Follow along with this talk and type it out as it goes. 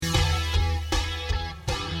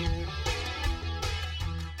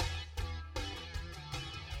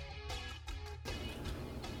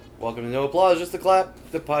Welcome to No Applause, Just a Clap,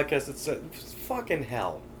 the podcast that said, fucking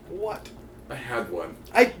hell. What? I had one.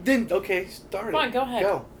 I didn't. Okay, start it. Fine, go ahead.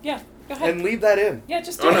 Go. Yeah, go ahead. And leave that in. Yeah,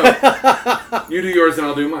 just do Oh, it. no. You do yours and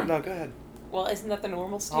I'll do mine. No, go ahead. Well, isn't that the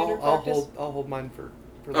normal standard I'll practice? hold mine for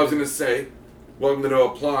I was going to say, welcome to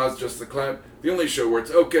No Applause, Just the Clap, the only show where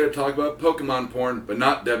it's okay to talk about Pokemon porn, but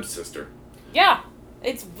not Deb's sister. Yeah,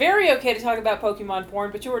 it's very okay to talk about Pokemon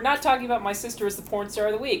porn, but you were not talking about my sister as the porn star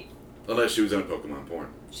of the week. Unless she was in a Pokemon porn.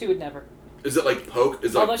 She would never. Is it like Poke?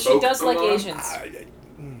 Is it Although like she does like Pokemon? Asians.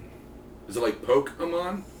 Is it like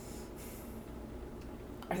Pokemon?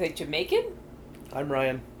 Are they Jamaican? I'm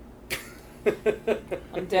Ryan.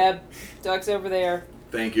 I'm Deb. Doug's over there.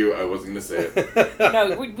 Thank you, I wasn't going to say it.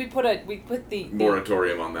 No, we put the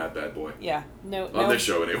Moratorium on that bad boy. Yeah, no. On this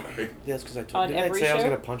show, anyway. Yes, because I On told didn't I every say I was show?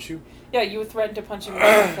 going to punch you? Yeah, you threatened to punch him in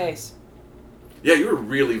the face. Yeah, you were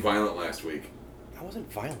really violent last week. I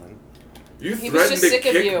wasn't violent. You He was threatened just to sick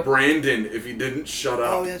of you. kick Brandon if he didn't shut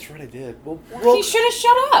up. Oh, that's right, I did. Well, He should have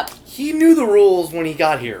shut up. he knew the rules when he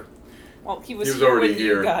got here. Well, he was, He was here already when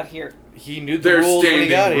here. you got here. He knew the They're rules when he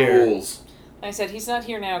got standing here. rules. I said he's not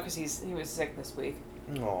here now because he was sick this week.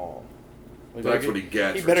 Aw. That's what he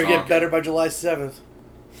gets. He for better get talking. better by July 7th.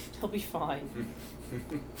 He'll be fine.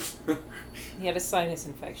 He had a sinus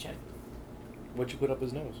infection. What'd you put up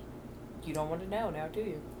his nose? You don't want to know now, do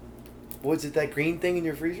you? Was it that green thing in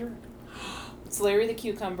your freezer? It's Larry the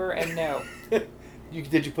Cucumber, and no.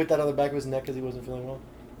 Did you put that on the back of his neck because he wasn't feeling well?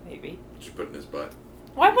 Maybe. What you put in his butt?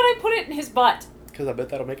 Why would I put it in his butt? Because I bet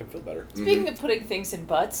that'll make him feel better. Speaking of putting things in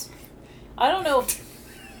butts, I don't know if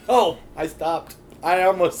Oh, I stopped. I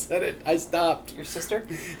almost said it. I stopped. your sister.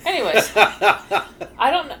 Anyways,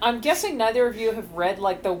 I'm guessing neither of you have read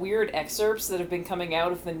like the weird excerpts that have been coming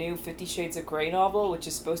out of the new 50 Shades of Grey novel, which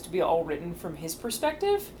is supposed to be all written from his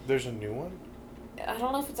perspective. There's a new one? I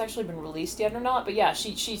don't know if it's actually been released yet or not, but yeah,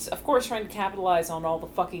 she's of course trying to capitalize on all the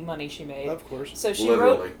fucking money she made. Of course. So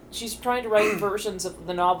Literally. she's trying to write versions of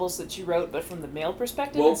the novels that she wrote, but from the male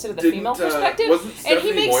perspective Well, instead of the didn't, female perspective. Wasn't and he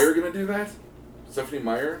Stephanie makes Meyer going to do that? Stephanie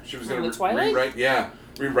Meyer? She was From going the to Twilight?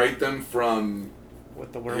 rewrite them from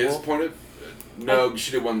What, the his werewolf? point of... No,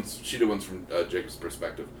 she did ones from Jacob's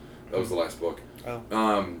perspective. That was the last book. Oh.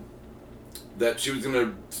 That she was going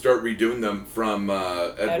to start redoing them from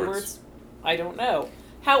Edwards. I don't know.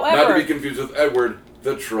 Not to However, be confused with Edward,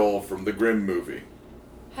 the troll from the Grimm movie.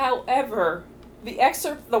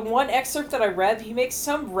 the one excerpt that I read, he makes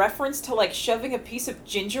some reference to like shoving a piece of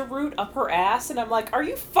ginger root up her ass, and I'm like, are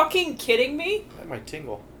you fucking kidding me? That might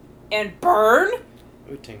tingle. And burn? It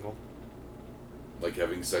would tingle. Like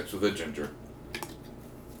having sex with a ginger.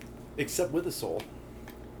 Except with a soul.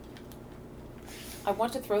 I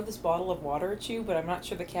want to throw this bottle of water at you, but I'm not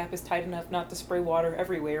sure the cap is tight enough not to spray water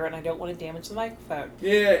everywhere, and I don't want to damage the microphone.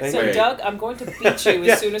 Yeah, So, wait. Doug, I'm going to beat you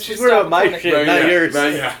as soon as we she's worried stop about my recording. shit, not yours.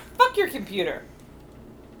 Yeah. Fuck your computer.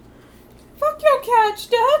 Fuck your couch,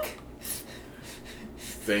 Doug.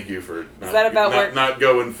 Thank you for not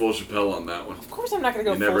going full Chappelle on that one. Of course I'm not going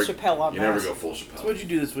to go You never- full Chappelle on You that. never go full Chappelle. So what'd you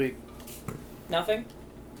do this week? Nothing?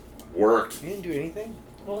 Worked. You didn't do anything?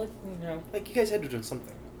 Well, you know. Like, you guys had to do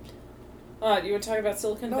something. You want to talk about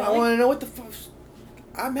Silicon No, I Valley? want to know what the fuck...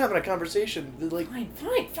 I'm having a conversation. Like,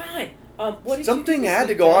 Fine. What did something you do had to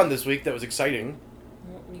this go week, on Doug? this week that was exciting.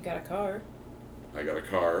 Well, you got a car. I got a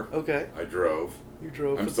car. Okay. I drove. You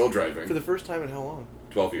drove. I'm still driving. For the first time in how long?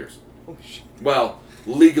 12 years. Holy shit. Well,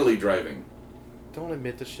 legally driving. Don't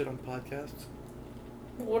admit this shit on podcasts.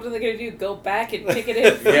 What are they going to do? Go back and pick it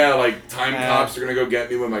in? Yeah, like time cops are going to go get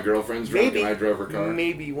me when my girlfriend's drunk and I drove her car.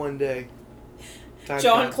 Maybe one day. Time cop.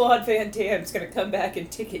 Jean-Claude Van Damme's going to come back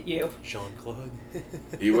and ticket you. Jean-Claude.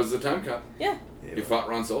 He was the time cop. Yeah. He fought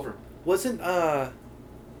Ron Silver. Wasn't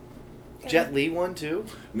Jet Li one too?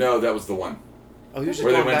 No, that was the one. Oh, he was just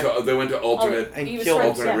Where going back. they went to alternate and he was killed trying-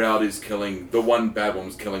 alternate yeah. realities, killing the one bad one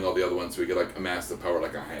was killing all the other ones, so he could like amass the power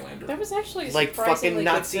like a Highlander. That was actually a Like surprisingly fucking good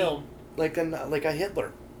Nazi, film. like a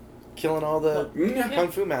Hitler, killing all the Yeah.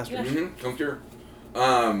 kung fu masters. Yeah. Mm-hmm. Kung Fury.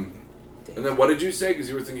 And then what did you say? Because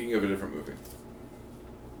you were thinking of a different movie.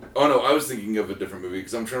 Oh no, I was thinking of a different movie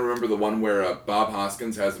because I'm trying to remember the one where Bob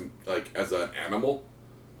Hoskins has him like as an animal,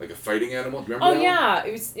 like a fighting animal. Do you remember Oh, that yeah.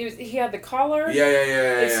 It was. He had the collar. one? Yeah.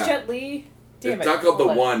 It's Jet Li. Damn It's it. not called The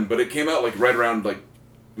Hold on. One, but it came out like right around like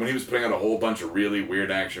when he was putting out a whole bunch of really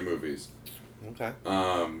weird action movies. Okay.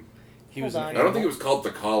 He Hold was. on. I don't think it was called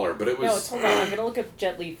The Collar, but it was. No, it's hold on. I'm going to look up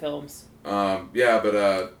Jet Li films. Yeah,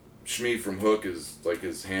 but Shmi from Hook is like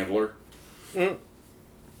his handler. Mm.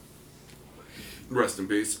 Rest in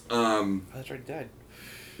peace. Oh, that's right. He died.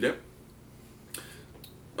 Yep.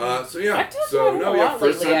 So yeah. I've talked So about him no, a yeah. lot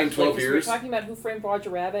First lately, time in actually, 12 'cause we were years. talking about Who Framed Roger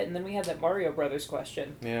Rabbit, and then we had that Mario Brothers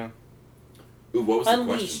question. Yeah. Ooh, what was the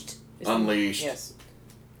Unleashed. question? is the- Unleashed. Yes.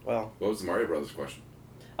 Well, What was the Mario Brothers question?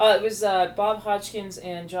 It was Bob Hodgkins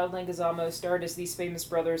and John Leguizamo starred as these famous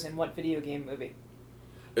brothers in what video game movie?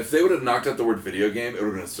 If they would have knocked out the word video game, it would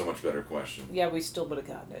have been a so much better question. Yeah, we still would have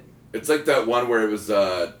gotten it. It's like that one where it was,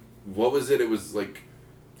 what was it? It was like,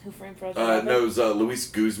 Who Framed Roger Rabbit? no, it was Luis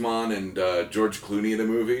Guzman and George Clooney in a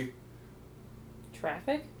movie.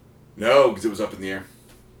 Traffic? No, because it was up in the air.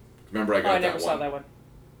 Remember, I Oh, got I never that saw one. that one.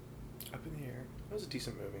 Up in the air. That was a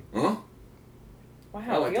decent movie. Huh? I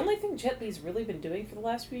Wow, liked the it. only thing Jet Li's really been doing for the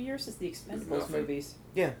last few years is the Expendables Nothing. movies.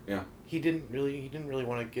 Yeah. Yeah. He didn't really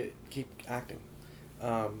want to keep acting.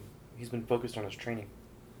 He's been focused on his training.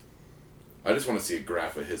 I just want to see a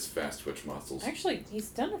graph of his fast twitch muscles. Actually, he's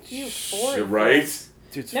done a few foreign Right? films.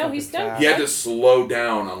 Dude's No, fucking he's done- fast. He had to slow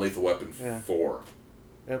down on Lethal Weapon Yeah. 4.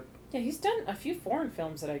 Yeah, he's done a few foreign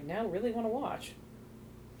films that I now really want to watch.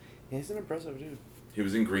 Yeah, he's an impressive dude. He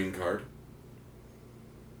was in Green Card.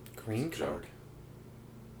 Green Joke. card.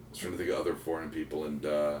 I was trying to think of other foreign people,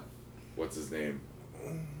 and what's his name?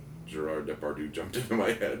 Gerard Depardieu jumped into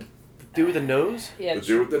my head. The dude with the nose? Yeah, The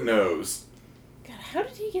dude with the nose. God, how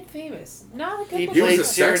did he get famous? Not a good He He was played a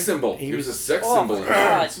Cyrano- sex symbol. he He was a was- sex Oh symbol my in God,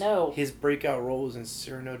 France. no. His breakout role was in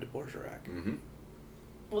Cyrano de Bergerac. Mm-hmm.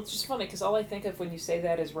 Well, it's just funny because all I think of when you say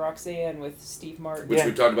that is Roxanne with Steve Martin. Which Yeah.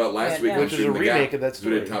 we talked about last Yeah, week. yeah. on Which is a Shooting the remake Gap, of that 'cause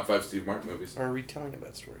We did story. top 5 Steve Martin movies. Or a retelling of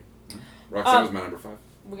that story. Roxanne was my number 5.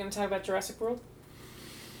 We're going to talk about Jurassic World?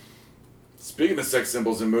 Speaking of sex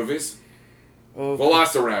symbols in movies, Oh,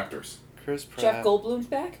 Velociraptors. Chris Pratt. Jeff Goldblum's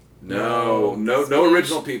back? No Speech.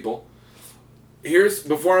 original people.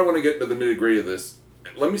 Before I want to get into the nitty gritty of this,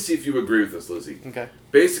 let me see if you agree with this, Lizzie. Okay.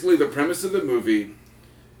 Basically, the premise of the movie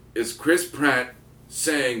is Chris Pratt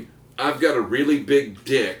saying, "I've got a really big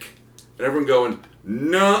dick," and everyone going,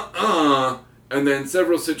 "Nuh-uh," and then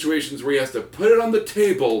several situations where he has to put it on the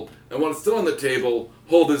table, and while it's still on the table,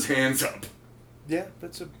 hold his hands up. Yeah,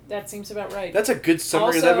 That seems about right. that's a good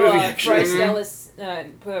summary also, of that movie, actually. Bryce Mhm. Dallas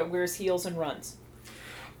wears heels and runs.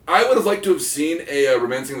 I would have liked to have seen a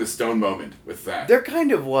Romancing the Stone moment with that. There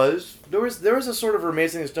kind of was. There was a sort of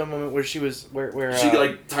Romancing the Stone moment where she was where She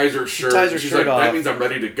like ties her shirt. ties her she's shirt like, off. "That means I'm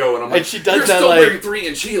ready to go," and I'm And like, she does "You're that, still like- wearing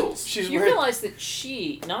 3-inch heels." she's You wearing. realize that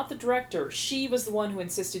she, not the director, she was the one who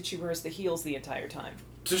insisted she wears the heels the entire time.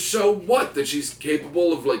 To show what? That she's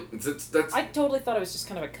capable of, like, that's... I totally thought it was just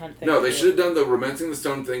kind of a cunt thing. No, to they do. should have done the Romancing the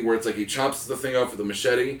Stone thing where it's like he chops the thing off with a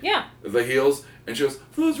machete, Yeah. the heels, and she goes,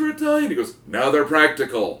 "Those were Italian." He goes, "Now they're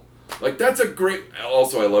practical." Like, that's a great...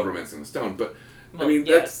 Also, I love Romancing the Stone, but, Well, I mean,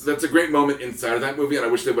 yes. that's a great moment inside of that movie, and I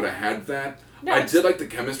wish they would have had that. No, I it's- did like the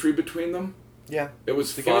chemistry between them. Yeah, It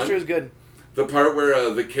was the fun. chemistry was good. The part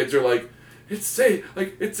where the kids are like, "It's safe,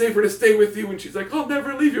 like, it's safer to stay with you," and she's like, "I'll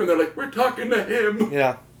never leave you," and they're like, "We're talking to him."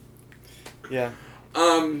 Yeah, yeah.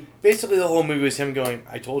 Basically, the whole movie was him going,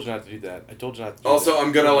 "I told you not to do that. I told you not to." Do Also, that.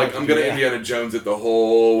 I'm gonna I told you not to do that." Indiana Jones it the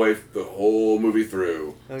whole movie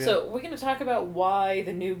through. Okay. So we're going to talk about why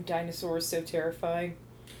the new dinosaur is so terrifying.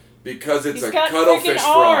 Because it's He's a got cuttlefish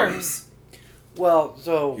freaking frog. arms. well,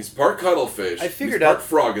 so He's part cuttlefish. I figured he's part out-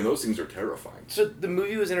 frog, and those things are terrifying. the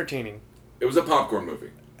movie was entertaining. It was a popcorn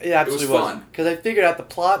movie. It absolutely was fun. because I figured out the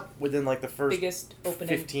plot within like the first Biggest opening.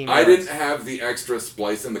 15 I minutes. didn't have the extra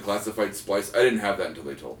splice in the classified splice. I didn't have that until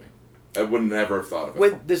they told me. I would never have thought of it.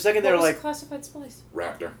 When the second they What were was like, classified splice?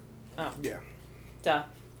 Raptor. Oh. yeah, Duh.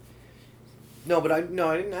 no, but I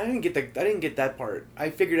didn't get that part. I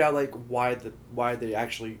figured out like why they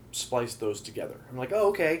actually spliced those together. I'm like, oh,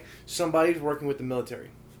 okay, somebody's working with the military.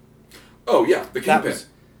 Oh yeah, the That Kingpin. was,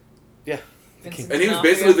 yeah, Vincent And he was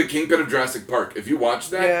D'Onofrio. basically the Kingpin of Jurassic Park. If you watch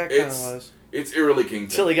that, yeah, it kind of it's was. it's eerily Kingpin.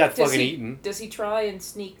 Until he got Does fucking he, eaten. does he try and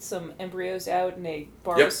sneak some embryos out in a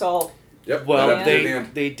bar Yep. of salt? Yep. Well, right up to the they end.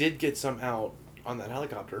 they did get some out on that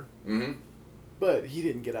helicopter, Mm-hmm. but he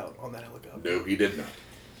didn't get out on that helicopter. No, he did not.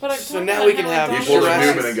 But I'm So talking now about we can how have He Dino pulled a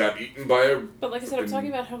Jurassic- Newman and got eaten by a. But like I said, I'm freaking- talking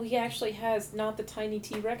about how he actually has not the tiny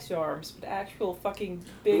T-Rex arms, but actual fucking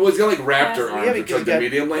big. Well, he's got like raptor massive- arms, Yeah, which because are he the got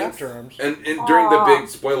medium length. raptor arms. And during the Ah. big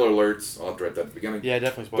spoiler alerts, I'll have to write that at the beginning. Yeah,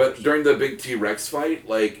 definitely. Spoilers. But during the big T-Rex fight,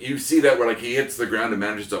 like you see that where like he hits the ground and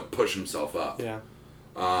manages to push himself up. yeah,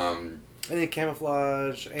 Um, and then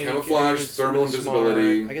camouflage. And Camouflage, he was thermal really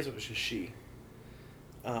invisibility. smart. I guess it was just she.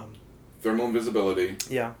 thermal invisibility.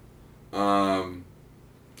 Yeah.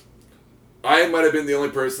 I might have been the only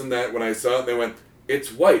person that when I saw it, they went,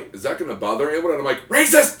 "It's white. Is that going to bother anyone?" And I'm like,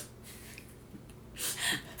 "Racist."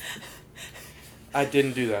 I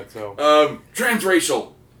didn't do that, so.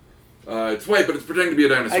 Transracial. It's white, but it's pretending to be a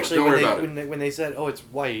dinosaur. Actually, Don't worry about when they said, "Oh, it's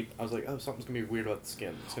white," I was like, "Oh, something's gonna be weird about the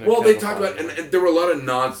skin." It's gonna Well, they camouflage talked about, it. and there were a lot of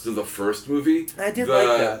nods to the first movie. I did like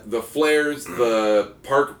that. The flares, the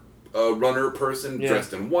park runner person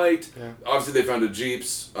dressed in white. Yeah. Obviously, they found a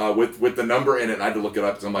Jeeps with the number in it. And I had to look it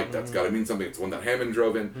up because I'm like, that's got to mean something. It's the one that Hammond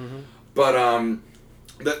drove in. But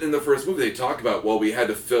that in the first movie, they talk about, well, we had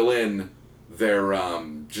to fill in their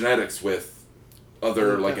genetics with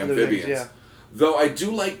other amphibians. Things, yeah. Though I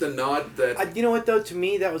do like the nod that you know what though? To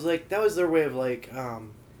me, that was their way of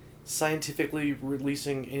scientifically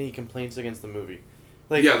releasing any complaints against the movie.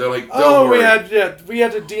 Like, they're like, don't oh, worry. we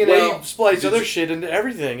had to DNA Well, splice other you- shit into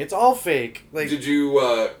everything. It's all fake. Like, Did you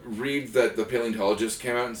read that the paleontologist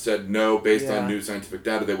came out and said no, based on new scientific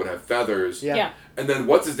data, they would have feathers? yeah. And then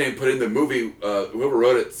what's his name put in the movie? Whoever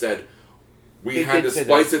wrote it said we They had did to say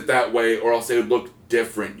splice it that way, or else it would look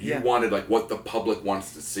different. You Yeah. wanted what the public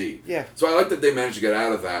wants to see. Yeah. So I like that they managed to get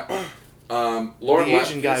out of that. Lauren The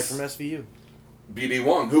Asian guy Lapkus, from SVU. B.D.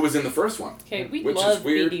 Wong, who was in the first one. Okay, we Which is love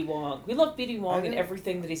weird. B.D. Wong. We love B.D. Wong I in know.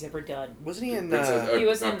 everything that he's ever done. Wasn't he in? Princess- He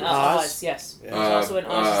was in Oz? Oz, yes. Yeah. He was also in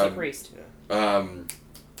Oz as the priest.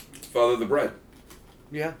 Father of the Bread.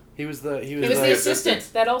 Yeah, he was the He was the the assistant.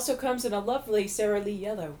 assistant. That also comes in a lovely Sarah Lee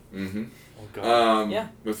Yellow. Mm-hmm. Oh god. Yeah.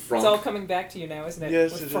 With Franck. It's all coming back to you now, isn't it?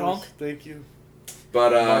 Yes, With it is. Franck. Thank you.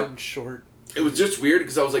 But Martin Short. it was just weird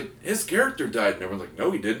because I was like, his character died, and everyone's like,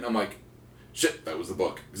 no, he didn't. I'm like, shit, that was the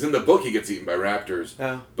book. Because in the book, he gets eaten by raptors.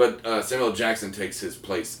 Oh. But Samuel L. Jackson takes his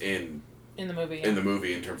place in In the movie. the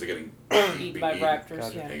movie in terms of getting Eaten by raptors,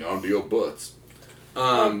 Gotcha. yeah. Hang on to your butts.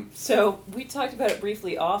 So we talked about it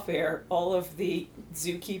briefly off air. All of the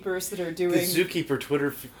zookeepers that are The doing. Zookeeper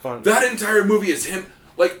Twitter fun. That entire movie is him.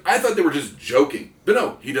 Like, I thought they were just joking. But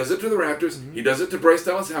no, he does it to the Raptors. He does it to Bryce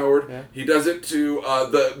Dallas Howard. Yeah. He does it to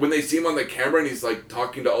when they see him on the camera and he's like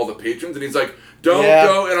talking to all the patrons and he's like, don't Yeah.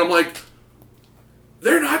 go. And I'm like,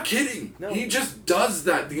 they're not kidding. No. He just does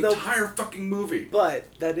that the No. entire fucking movie. But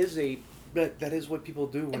that is what people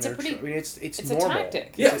do when It's a they're. pretty- I mean, it's it's a normal.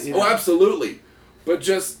 tactic. Yes. Yeah. Oh, absolutely. But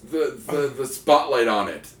just the spotlight on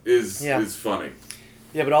it is funny.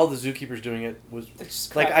 Yeah, but all the zookeepers doing it was They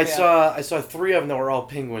just like crack me up. I saw 3 of them that were all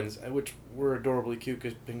penguins, which were adorably cute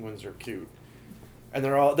because penguins are cute, and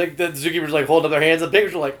they're all the zookeepers like hold up their hands. The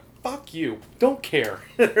penguins are like, "Fuck you, don't care."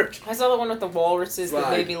 I saw the one with the walruses that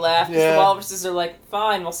Slide. made me laugh. 'Cause Yeah. the walruses are like,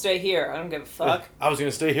 fine, we'll stay here. I don't give a fuck. I was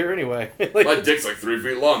gonna stay here anyway. My dick's like 3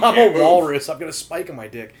 feet long. I'm a Can't move. walrus. I'm gonna spike in my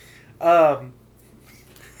dick.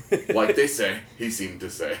 Like they say. He seemed to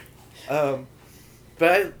say.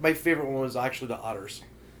 But my favorite one was actually the otters,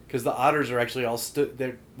 because the otters are actually all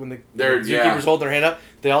stood. When the They're- zookeepers yeah. hold their hand up,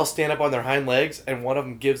 they all stand up on their hind legs, and one of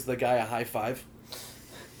them gives the guy a high five.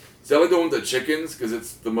 So I like the one with the chickens because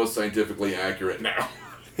it's the most scientifically accurate now.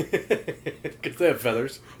 Because they have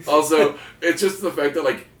feathers. Also, it's just the fact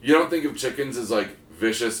that you don't think of chickens as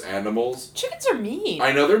vicious animals. Chickens are mean.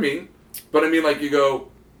 I know they're mean, but I mean you go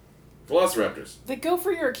velociraptors, They go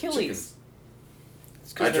for your Achilles. chickens.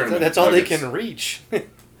 Because I turn them that's into all they nuggets. can reach.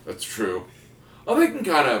 That's true. Oh, they can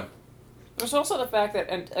kind of. There's also the fact that,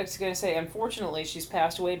 and I was going to say, unfortunately, she's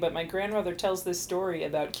passed away, but my grandmother tells this story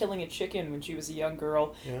about killing a chicken when she was a young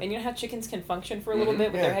girl. Yeah. And you know how chickens can function for a little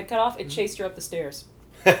bit with Yeah. their head cut off? It chased her up the stairs.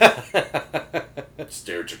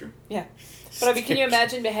 Stare chicken. Yeah. But I mean, can you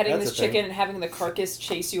imagine beheading That's this a thing. chicken and having the carcass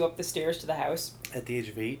chase you up the stairs to the house? At the age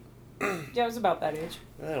of 8, Yeah, I was about that age.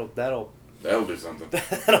 that'll That'll do something.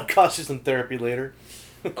 that'll cost you some therapy later.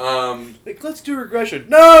 But Let's do regression.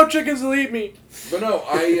 No, chickens will eat me. no,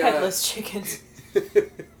 I Headless chickens.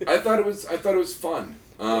 I thought it was fun.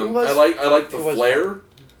 It was- I like the it was flair,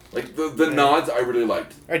 like the nods. I really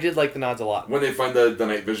liked I did like the nods a lot. when they find the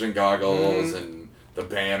night vision goggles and the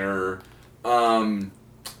banner.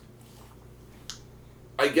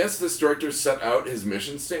 I guess this director set out his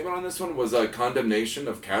mission statement on this one was a condemnation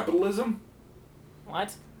of capitalism,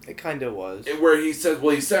 What? It kind of was. where he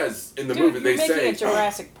says in the Dude, movie you're they making say, a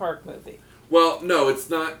Jurassic Park movie. well, no, it's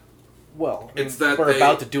not. Well, It's that we're they-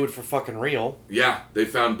 about to do it for fucking real. Yeah, they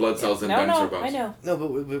found blood cells in No, dinosaur no, bones. I know. No,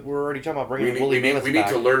 but we're already talking about We bringing need, woolly we need, mammoths we need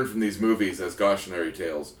back. to learn from these movies as cautionary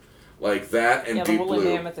tales, like that and Yeah, the Deep woolly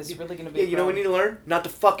Blue. mammoth is really going to be Yeah, a you know we problem. need to learn not to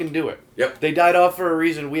fucking do it. Yep. They died off for a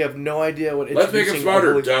reason. We have no idea what. Let's make them introducing a smarter.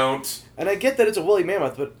 woolly- Don't. And I get that it's a woolly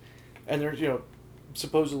mammoth, but and they're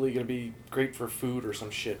supposedly going to be great for food or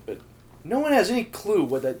some shit, but no one has any clue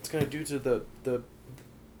what that's going to do to the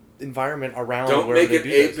environment around. Don't where make they an do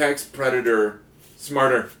this. apex predator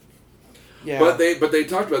smarter. Yeah. But they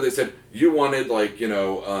talked about it. They said you wanted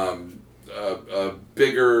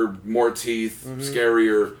bigger, more teeth,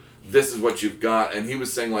 scarier. This is what you've got, and he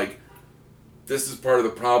was saying this is part of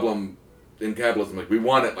the problem. in capitalism, like we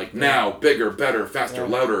want it like now, bigger, better, faster, Yeah.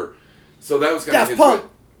 louder. So that was kind of Daft his. Punk!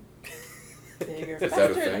 Bigger, Is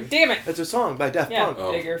that a faster. thing? Damn it. That's a song by Daft Yeah, Punk.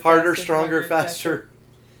 Oh. bigger, Harder, faster, stronger, longer, faster.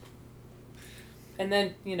 And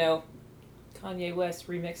then, Kanye West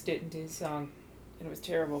remixed it into his song, and it was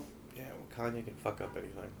terrible. Yeah, well, Kanye can fuck up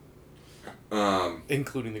anything. Um,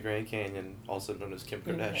 Including the Grand Canyon, also known as Kim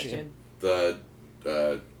Kardashian. the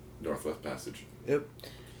Northwest Passage. Yep.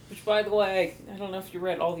 Which, by the way, I don't know if you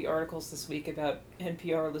read all the articles this week about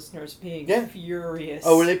NPR listeners being Yeah. furious.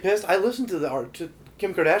 Oh, were they pissed? I listened to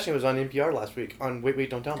Kim Kardashian was on NPR last week on Wait,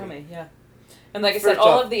 Don't Tell Tell Me. me, yeah. And like I First said,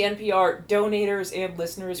 all off- of the NPR donators and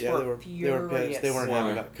listeners Yeah, were they were furious. pissed. They weren't Why?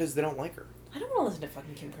 happy about it because they don't like her. I don't want to listen to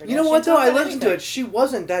fucking Kim Kardashian. You know what though? talk I about listened to anything. it. She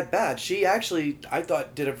wasn't that bad. She actually, I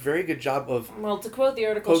thought, did a very good job of. Well, to quote the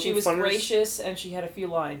article, she Poking was fun at- gracious and she had a few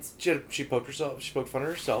lines. She poked herself. She poked fun at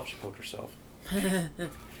herself. She poked herself.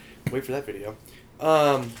 Wait for that video.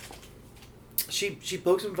 She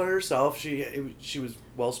poked some fun at herself. She was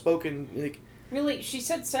well spoken. Like, Really, she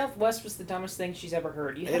said Southwest was the dumbest thing she's ever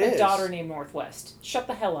heard. You have It a is. daughter named Northwest. Shut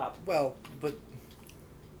the hell up. well, but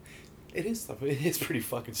it is pretty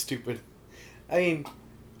fucking stupid. I mean,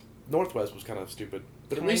 Northwest was kind of stupid,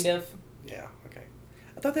 but at least Kind of. yeah, okay.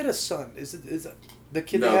 I thought they had a son. Is it the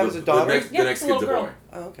kid No, they have as a daughter? The next, Yeah, the next it's a kid's a little boy. girl.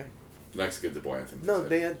 Oh, okay. The next kid's a boy, I think. No,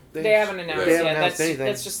 said. they They haven't announced They yet. haven't announced That's anything.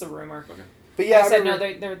 that's just the rumor. Okay. But yeah, I said no.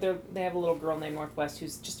 remember- They have a little girl named Northwest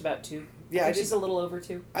who's just about 2. Yeah, I she's did. a little over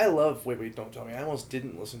 2. I love Wait, Don't Tell Me. I almost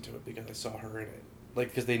didn't listen to it because I saw her in it. Like,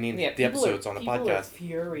 because they named Yeah, the people episodes on the people are podcast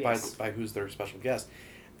furious. by who's their special guest.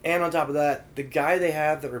 And on top of that, the guy they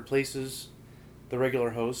have that replaces the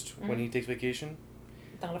regular host when he takes vacation,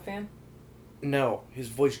 Not a fan. no, his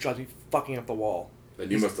voice drives me fucking up the wall.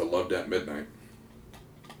 And you must have loved At Midnight.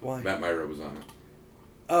 Why? Matt Myra was on it.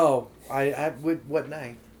 Oh, what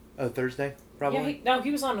night? Oh, Thursday, probably. Yeah,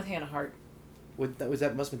 he was on with Hannah Hart.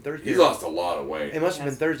 That must have been Thursday. He's lost a lot of weight. It must have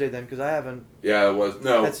been Yes. Thursday then, because I haven't. Yeah, it was.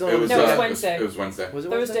 No, That's the it only- was. No, it's it was- Wednesday. It was Wednesday. Was it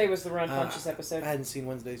Thursday Wednesday? was the Run Punches episode. I hadn't seen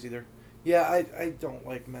Wednesdays either. Yeah, I don't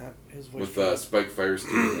like Matt. His voice. With Spike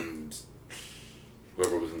Firestein and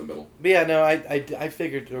whoever was in the middle. But yeah, no, I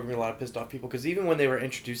figured there were going to be a lot of pissed off people because even when they were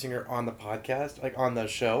introducing her on the podcast, like on the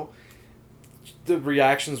show, the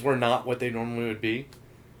reactions were not what they normally would be.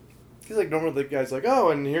 Because like normally the guy's like, oh,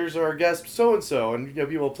 and here's our guest so and so, and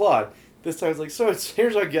people applaud. This time it's like, so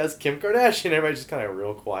here's our guest Kim Kardashian. Everybody's just kind of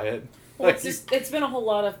real quiet. Well, Like, it's been a whole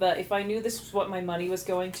lot of the. If I knew this was what my money was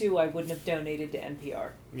going to, I wouldn't have donated to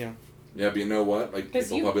NPR. yeah. Yeah, but you know what? Like, 'Cause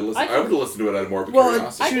people you- probably listen. I I would have listened to it out of more of a Well,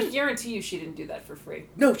 curiosity. I She can was- guarantee you she didn't do that for free.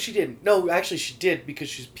 No, she didn't. No, actually, she did because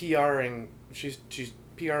she's PRing. She's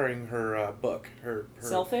PRing her book, her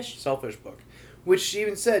Selfish? selfish book, which she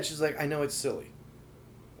even said she's like, I know it's silly.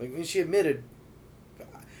 Like when she admitted.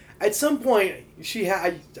 At some point,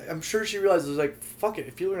 I'm sure she realized it was like, fuck it.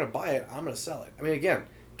 If you're gonna buy it, I'm gonna sell it. I mean, again,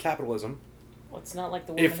 capitalism. Well, it's not like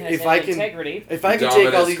the woman If has I any can, integrity. if I can take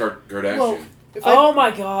all Dominus these, Kardashian. well, if Oh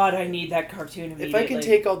my god, I need that cartoon immediately. if I can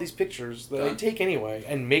take all these pictures that I Done. take anyway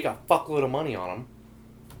and make a fuckload of money on them,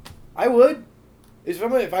 I would. If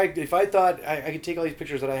I thought I could take all these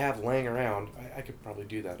pictures that I have laying around, I could probably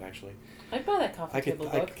do that actually. I'd buy that coffee table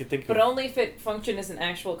I book. could think But of, only if it functioned as an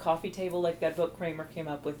actual coffee table like that book Kramer came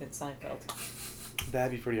up with in Seinfeld.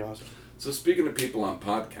 that'd be pretty awesome. So speaking of people on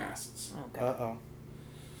podcasts, Oh god.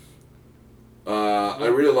 Uh-oh. I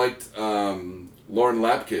really liked Lauren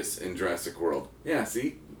Lapkus in Jurassic World. Yeah,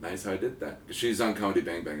 see? Nice how I did that. She's on Comedy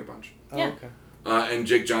Bang Bang a bunch. Oh, Yeah. okay. And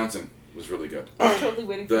Jake Johnson was really good. I'm totally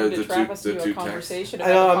waiting for The- him to the trap two- us the into two a conversation I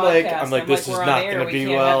about know, the I'm like- podcast. I'm like, this is we're on not air, gonna we be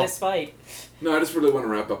can't well. have this fight. No, I just really want to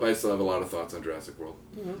wrap up. I still have a lot of thoughts on Jurassic World.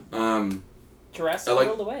 Mm-hmm. Jurassic I like-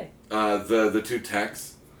 World away. The two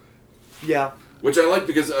techs, Yeah, which I like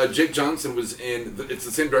because Jake Johnson was in. It's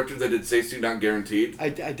the same director that did Safety Not Guaranteed. I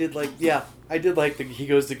did like. Yeah, I did like. He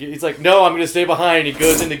goes to. He's like, no, I'm gonna stay behind. He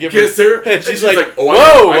goes in to give Kiss her, her, and she's like, like, "Oh,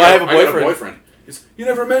 whoa, I got- have a got boyfriend. He's, you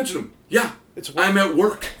never mentioned him. Yeah, It's I'm at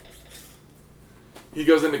work. He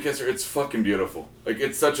goes in to kiss her. It's fucking beautiful. Like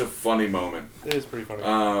it's such a funny moment. It is pretty funny.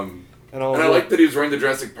 And I like that he was wearing the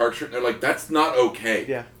Jurassic Park shirt. They're like, that's not okay.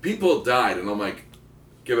 Yeah. People died, and I'm like,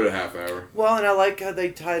 give it a half hour. Well, and I like how they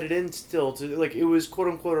tied it in still to like it was quote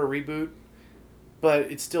unquote a reboot,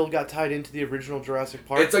 but it still got tied into the original Jurassic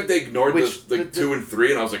Park. It's like they ignored Which the the- 2 and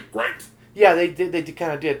 3, and I was like, great. Yeah, they did. They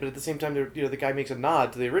kind of did, but at the same time, the guy makes a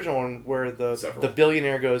nod to the original one where the Several. the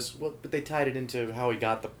billionaire goes, well, but they tied it into how he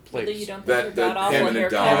got the place. Really, you don't That- think her that god awful Hammond had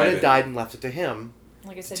haircut? died. Hammond had died and left it to him.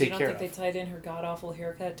 Like I said, take you don't care think they of. tied in her god awful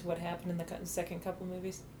haircut to what happened in the second couple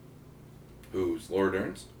movies? Who's Laura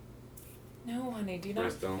Dern's? No, honey, do you not?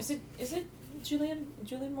 Bryce Dallas. Is it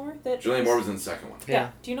Julianne Moore? That Julianne Moore was in the second one. Yeah.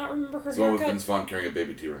 Do you not remember her It's the one with haircut? Vince Vaughn carrying a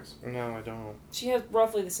baby T-Rex. No, I don't. She has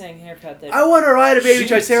roughly the same haircut that... I want to ride a baby She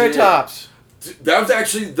Triceratops. That was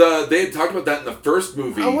actually they had talked about that in the first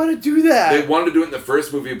movie. I want to do that. They wanted to do it in the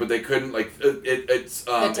first movie, but they couldn't. Like it's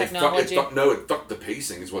The technology. It fucked the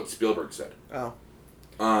pacing, is what Spielberg said. Oh.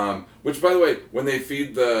 Which, by the way, when they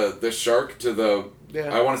feed the shark to the,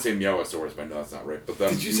 Yeah. I want to say Meowasaurus, but no, that's not right. But the,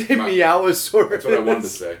 Did you say Meowasaurus? That's what I wanted to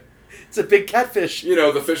say. It's a big catfish. You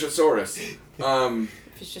know, the Fishosaurus.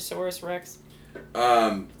 Fishosaurus Rex.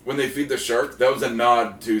 When they feed the shark, that was a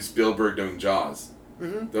nod to Spielberg doing Jaws.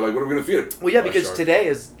 Mm-hmm. They're like, what are we going to feed it? Well, yeah, A because shark. today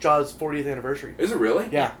is Jaws' 40th anniversary. Is it really?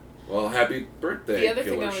 Yeah. Well, happy birthday, The other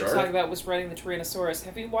thing killer I would shark. talk about was riding the Tyrannosaurus.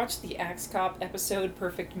 Have you watched the Axe Cop episode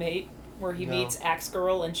Perfect Mate, where he No. meets Axe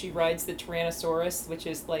Girl and she rides the Tyrannosaurus, which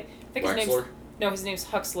is like I think Wexler? his name's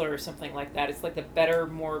Huxler or something like that. It's like the better,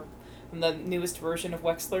 more the newest version of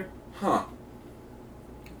Wexler. Huh.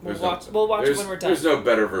 We'll watch it when we're done. There's no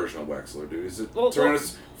better version of Wexler, dude. Is it Well,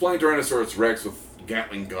 flying Tyrannosaurus Rex with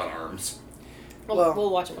Gatling gun arms? Well, we'll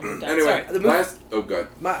watch it when we're done. Anyway, Sorry. good.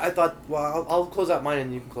 I thought, well, I'll close out mine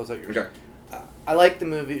and you can close out yours. Okay. I liked the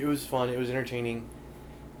movie. It was fun. It was entertaining.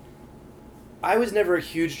 I was never a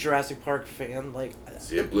huge Jurassic Park fan. Like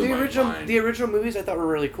See, it blew my mind. the original movies I thought were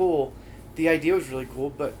really cool. The idea was really cool,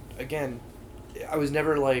 but again, I was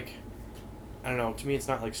never like, I don't know. To me, it's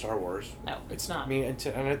not like Star Wars. No, it's not. I mean,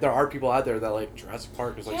 and there are people out there that like Jurassic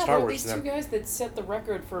Park is like yeah, Star there are Wars these to two them. guys that set the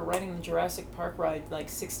record for riding the Jurassic Park ride like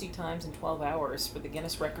 60 times in 12 hours for the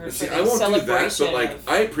Guinness record See, for I the won't do that, celebration but like of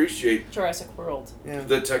I appreciate Jurassic World. Yeah.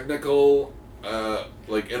 the technical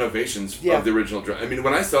innovations Yeah. of the original. I mean,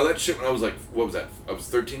 when I saw that shit when I was like, what was that? I was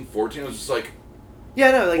 13, 14. I was just like,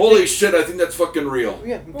 Yeah, no, like holy shit! I think that's fucking real.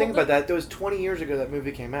 Yeah, think about that. That was 20 years ago that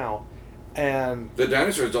movie came out, and The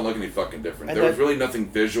dinosaurs don't look any fucking different. And There was that- really nothing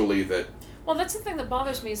visually that. Well, that's the thing that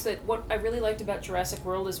bothers me is that what I really liked about Jurassic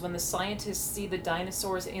World is when the scientists see the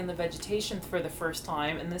dinosaurs and the vegetation for the first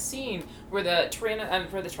time, and the scene where the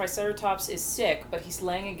Triceratops is sick, but he's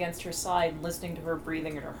laying against her side and listening to her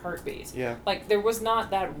breathing and her heartbeat. yeah. Like there was not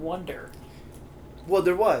that wonder. Well,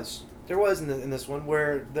 there was in this one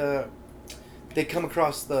where they come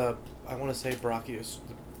across the, I want to say Brachiosaurus,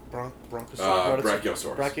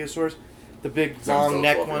 Brachiosaurus, the big Sounds long so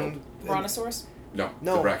neck 12-year-old. one. Brontosaurus? No,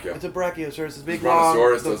 No, the brachio. it's a Brachiosaurus. It's a big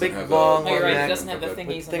Brontosaurus long, the doesn't big have the- long Oh, you're right. It neck doesn't have the with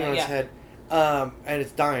thingies thing in on there. its Yeah. head, and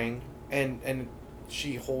it's dying, and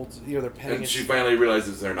she holds, they're petting And its. she finally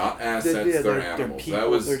realizes they're not assets, they're animals. People, That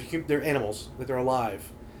was they're animals, but they're alive.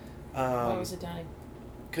 Why was it dying?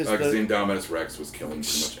 Because the Indominus Rex was killing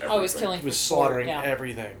pretty much everything. Oh, it was killing. He was for sport, slaughtering yeah.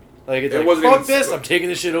 everything. Like it's It like, wasn't fuck even this! sport. I'm taking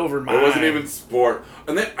this shit over. Mine. It wasn't even sport.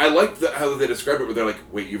 And then I liked how they describe it, where they're like,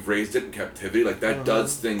 wait, you've raised it in captivity? Like, that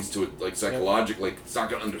does things to it, like, psychologically. Like, it's not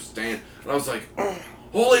going to understand. And I was like,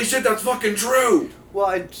 holy shit, that's fucking true! Well,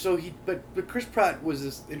 and so but Chris Pratt was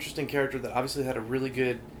this interesting character that obviously had a really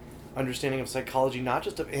good understanding of psychology, not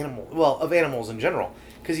just of of animals in general,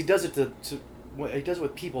 because he does it he does it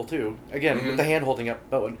with people too. Again, with the hand holding up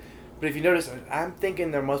Bowen. But if you notice, I'm thinking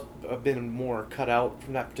there must have been more cut out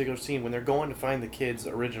from that particular scene when they're going to find the kids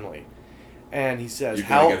originally, and he says, You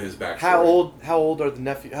kinda get his backstory. How old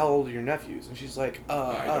are your nephews?" And she's like,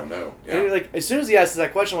 I don't know. And Yeah. like as soon as he asks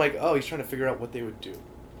that question, I'm like, oh, he's trying to figure out what they would do.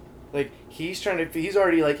 Like he's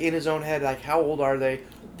already like in his own head, like how old are they?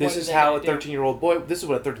 This What is are they how a gonna do? 13-year-old boy. This is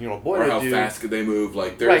what a 13-year-old boy Or would how do. fast could they move?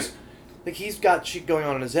 Like, there's... Right. Like he's got shit going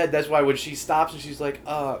on in his head. That's why when she stops and she's like,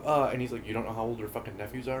 and he's like, you don't know how old her fucking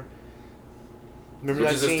nephews are. Remember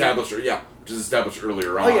Which that is scene? established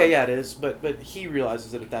earlier on. Oh yeah, it is. But he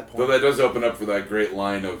realizes it at that point. Though that does open up for that great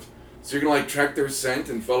line of, so you're gonna like track their scent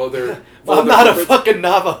and follow their. I'm not a fucking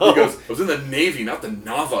Navajo. He goes, I was in the Navy, not the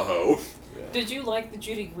Navajo. Did you like the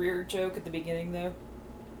Judy Greer joke at the beginning though?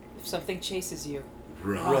 If something chases you.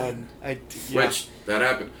 Run. Which that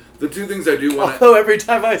happened. The two things I do want to. Although every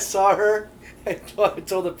time I saw her, I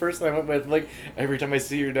told the person I went with, like, every time I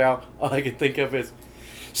see her now, all I can think of is,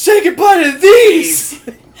 say goodbye to these!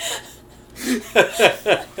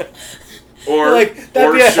 Or like, that'd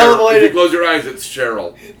or be a hell of a Cheryl. way If you to... close your eyes, it's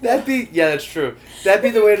Cheryl. Yeah, that's true. That'd be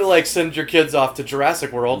the way to, like, send your kids off to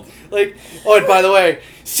Jurassic World. Like, oh, and by the way,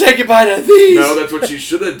 say goodbye to these! No, that's what she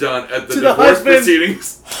should have done at the To the divorce husband.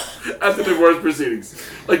 proceedings. At the divorce proceedings.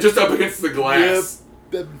 Like, just up against the glass.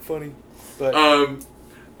 Yep, that'd be funny. But, And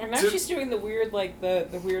now So- she's doing the weird, like, the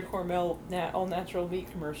weird Hormel all-natural meat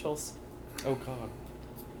commercials. oh, God.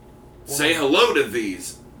 Say hello to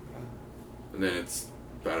these. And then it's,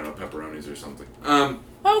 I don't know, pepperonis or something.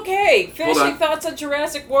 Okay, finishing on. thoughts on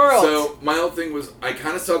Jurassic World. So my whole thing was, I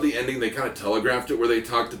kind of saw the ending. They kind of telegraphed it, where they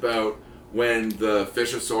talked about when the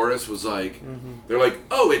Fishosaurus was like, Mm-hmm. they're like,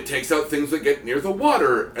 oh, it takes out things that get near the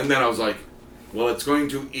water. And then I was like, well, it's going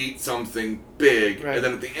to eat something big. Right. And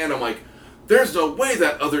then at the end, I'm like, there's no way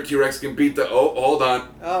that other T-Rex can beat the... Oh, hold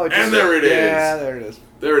on. Oh, it And there it is. Yeah, there it is.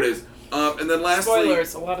 There it is. And then lastly...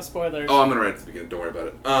 Spoilers, a lot of spoilers. Oh, I'm going to write at the beginning. Don't worry about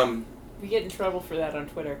it. We get in trouble for that on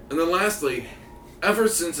Twitter. And then lastly, ever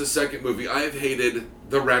since the second movie, I have hated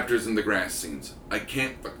the raptors in the grass scenes. I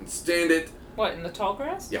can't fucking stand it. What, in the tall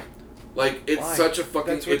grass? Yeah. Like, it's Why? such a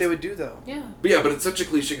fucking... That's what they would do, though. Yeah. But yeah, but it's such a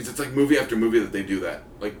cliche because it's like movie after movie that they do that.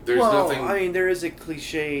 Like, there's nothing... I mean, there is a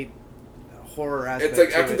cliche horror aspect It's like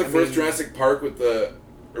to after it. the I first mean, Jurassic Park with the...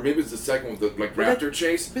 Or maybe it's the second with the, like, But raptor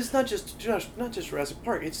chase. But it's not just Jurassic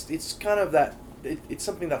Park. It's kind of that... It's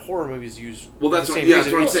something that horror movies use. Well, that's for what, the same yeah, that's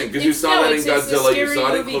reason. what I'm saying. Because you saw that in it's Godzilla, the you scary saw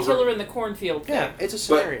it in movie Clover... killer in the cornfield thing. Yeah, it's a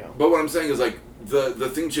scenario. But what I'm saying is, like, the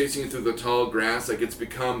thing chasing you through the tall grass, like, it's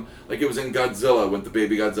become... Like, it was in Godzilla with the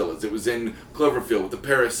baby Godzillas. It was in Cloverfield with the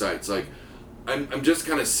parasites. Like, I'm just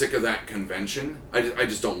kind of sick of that convention. I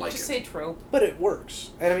just don't like Just it. say trope. But it works.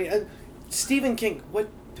 And I mean, Stephen King...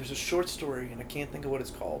 There's a short story, and I can't think of what it's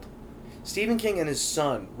called. Stephen King and his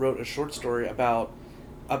son wrote a short story about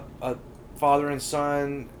a father and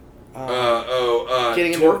son...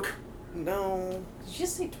 getting into- Torque? No... Did you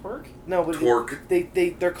just say twerk? No, but Torque.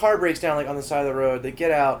 their car breaks down like on the side of the road. They get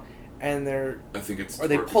out and I think it's or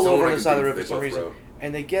they Torque. pull It's over one on I the side of the can road for think some they reason, both wrote.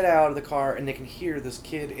 and they get out of the car and they can hear this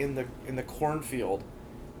kid in the cornfield,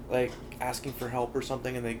 like asking for help or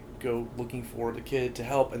something, and they go looking for the kid to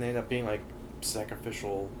help, and they end up being like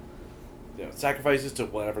sacrifices to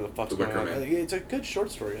whatever the fuck's The going Wicker on. Man. It's a good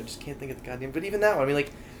short story. I just can't think of the goddamn. But even now, I mean,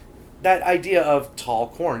 like that idea of tall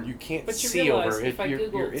corn, you can't But you see realize over if I You're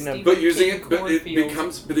Googled in a Stephen But using King it, but it cornfield.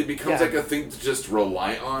 becomes Yeah. like a thing to just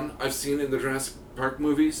rely on. I've seen in the Jurassic Park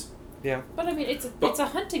movies. yeah. But I mean, it's But- a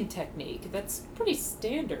hunting technique that's pretty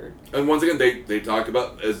standard. And once again, they talk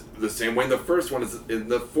about as the same way in the first one as in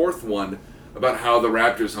the fourth one about how the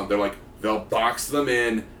raptors hunt. They're like they'll box them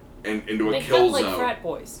in and into a They kill hunt like zone. frat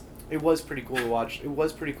boys. It was pretty cool to watch.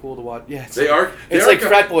 Yeah, it's They like, are. It's like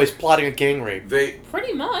frat boys plotting a gang rape. They.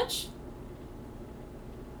 Pretty much.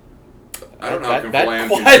 I don't know how that comfortable I am.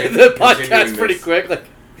 quieted the continuing podcast pretty this. quick. Like,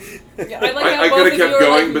 Yeah, I like I how coulda both of kept you are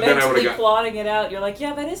going, like but then I would've mentally got- plotting it out. You're like,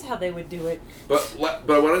 yeah, that is how they would do it. But what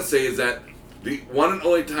I want to say is that the one and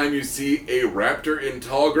only time you see a raptor in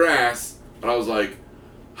tall grass, and I was like,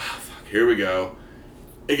 oh, fuck, here we go.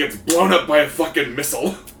 It gets blown up by a fucking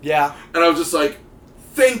missile. yeah. And I was just like,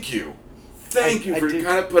 thank you. Thank you I for did-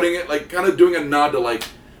 kind of putting it, like, kind of doing a nod to, like,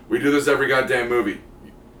 we do this every goddamn movie.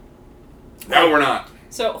 Now we're not.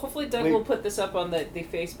 So hopefully Doug Wait. will put this up on the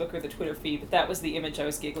Facebook or the Twitter feed, but that was the image I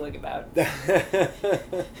was giggling about.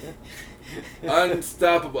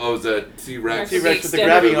 Unstoppable. Oh, it was a T-Rex. T-Rex with the extended-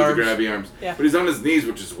 grabbing arms. With the grabby arms. Yeah. But he's on his knees,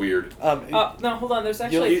 which is weird. No, hold on. There's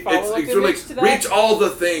actually a It's follow-up really image like, to that. reach all the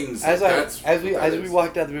things. as That's we what that as we is.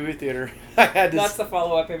 walked out the movie theater, I had That's this. the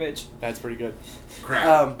follow-up image. That's pretty good.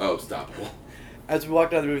 Crap. Oh, stoppable. As we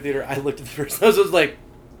walked out of the movie theater, I looked at the first. I was like,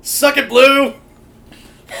 "Suck it, Blue."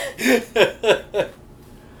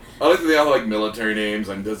 I like that they all have like military names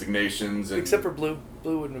and designations and Except for Blue.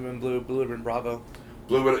 Blue wouldn't have been Blue. Blue would have been Bravo.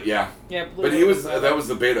 Blue. Would, yeah, Yeah, Blue but he was Ribbon. that was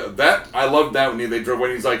the beta. That I loved that when they drove away.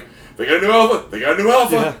 And he's like, they got a new alpha. They got a new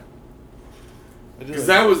alpha. Yeah. Because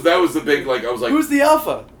that was the big like I was like, Who's the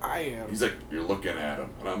alpha? I am. he's like, you're looking at him,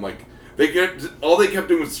 and I'm like, they kept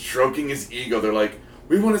doing was stroking his ego. They're like,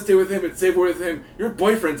 we want to stay with him and stay with him. Your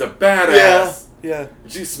boyfriend's a badass. Yeah.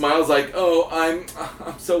 And she smiles like, oh,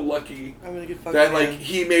 I'm so lucky I'm gonna get fucked. that man. like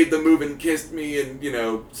he made the move and kissed me and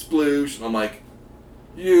sploosh. And I'm like,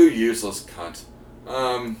 you useless cunt. I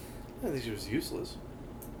don't think she was useless.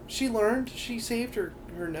 She learned. She saved her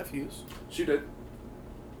nephews. She did.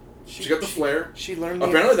 She got the flare. She learned.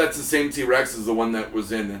 Apparently, that's the same T-Rex as the one that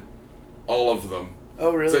was in all of them.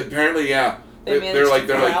 Oh really? So apparently, yeah. They managed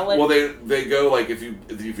to corral it? well, they go like if you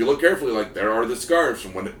look carefully, like there are the scars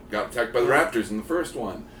from when it got attacked by the raptors in the first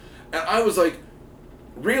one, and I was like,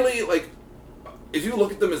 really, like, if you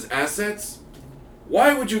look at them as assets,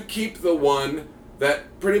 why would you keep the one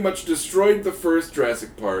that pretty much destroyed the first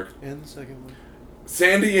Jurassic Park, And the second one.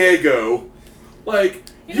 San Diego? Like,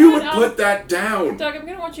 You you know would what, put that down. Doug, I'm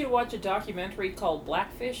going to want you to watch a documentary called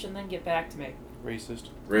Blackfish and then get back to me. Racist.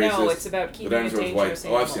 Racist. No, it's about The keeping a dinosaur's dangerous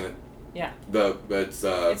white. Oh, animal. I've seen it. Yeah. It's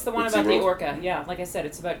the one with about the SeaWorld. orca. Yeah, like I said,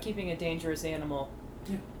 it's about keeping a dangerous animal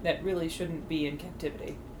Yeah. that really shouldn't be in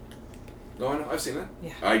captivity. No, I know. I've seen it.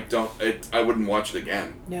 Yeah. I wouldn't watch it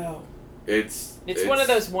again. No. It's It's one of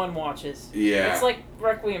those one watches. Yeah. It's like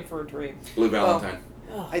Requiem for a Dream. Blue Valentine.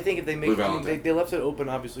 I think if they make, Blue I mean, Valentine. they left it open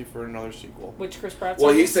obviously for another sequel. Which Chris Pratt's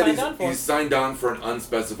Well, he already said signed on for. he's signed on for an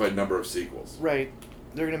unspecified number of sequels. Right.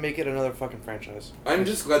 They're gonna make it another fucking franchise. I'm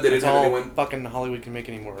just glad they That's didn't have all anyone. fucking Hollywood can make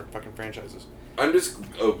any more fucking franchises. I'm just.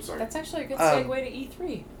 Oh, sorry. That's actually a good Um, segue to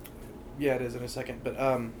E3. Yeah, it is in a second, but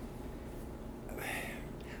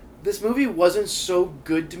this movie wasn't so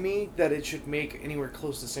good to me that it should make anywhere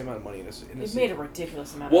close to the same amount of money in this. It made a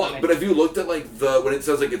ridiculous amount Well, of money. but have you looked at like when it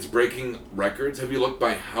says like it's breaking records? Have you looked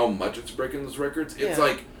by how much it's breaking those records? It's Yeah.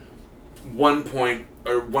 like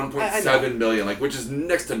 1.7 million, like which is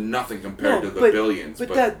next to nothing compared to the billions.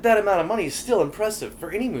 But that amount of money is still impressive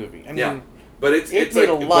for any movie. I mean, yeah, but it's it it's made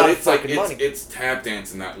like a lot but of it's like fucking money. it's tap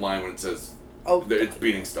dancing that line when it says oh, it's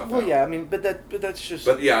beating stuff well, out. yeah. I mean, but that's just.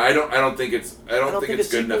 But yeah, I don't think it's I don't think think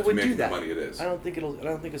it's a good sequel enough to would make do the that. money it is. I don't think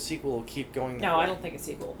a sequel will keep going. No, I don't think a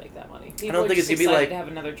sequel will make that money. People I don't are think it's just gonna be excited like. to have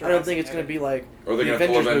another I don't Jurassic think it's gonna movie. be like Or they're the gonna pull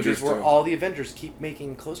Avengers Avengers movies where too. all the Avengers keep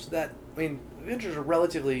making close to that. I mean, Avengers are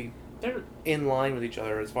relatively They're, in line with each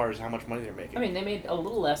other as far as how much money they're making. I mean, they made a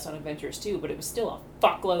little less on Avengers 2, but it was still a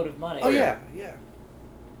fuckload of money. oh yeah, yeah.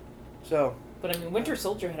 So But I mean, Winter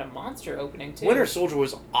Soldier had a monster opening too. Winter Soldier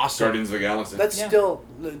was awesome. Guardians of the Galaxy. That's Yeah. still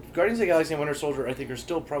Guardians of the Galaxy and Winter Soldier. I think are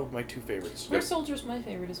still probably my two favorites Winter Soldier's my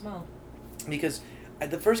favorite as well. because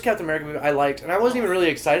the first Captain America movie I liked, and I wasn't even really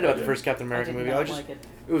excited about the Yeah. first Captain America I did movie. not I was just like it.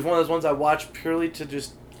 it was one of those ones I watched purely to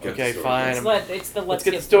just Get the okay, story. fine. It's, I'm- it's the let's let's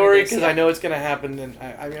get the through story this, because yeah. I know it's gonna happen, and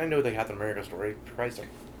I mean I know the Captain America story. Christ,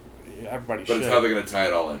 everybody but should. it's how they're gonna tie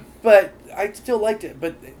it all in. But I still liked it.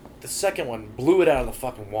 But the second one blew it out of the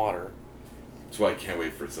fucking water. That's why I can't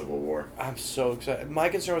wait for Civil War. I'm so excited. My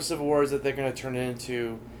concern with Civil War is that they're going to turn it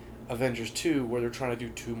into Avengers 2, where they're trying to do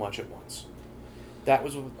too much at once. That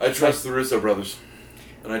was. I trust the Russo brothers,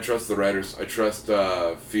 and I trust the writers. I trust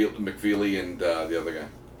McFeely and the other guy.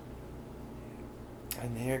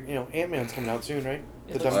 And there, Ant-Man's coming out soon, right?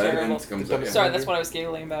 It The looks dumb- terrible. Ant-Man comes The out. dumb- Yeah. Sorry, that's what I was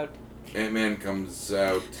giggling about. Ant-Man comes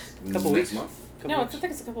out Couple next weeks. month. Couple No, I weeks.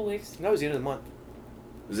 think it's a couple weeks. No, it was the end of the month.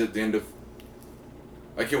 Is it the end of?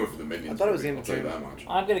 I can't wait for the Minions. I thought it was movie, the end I'll of tell you June. that much.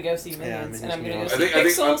 I'm gonna go see Minions, Minions and I'm gonna go is see I think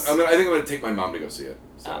Pixels. I'm gonna take my mom to go see it.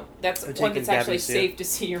 So. That's I'm one taking that's actually Gabby to see safe it. to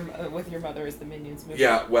see with your mother is the Minions movie.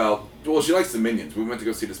 Yeah, well, she likes the Minions. We went to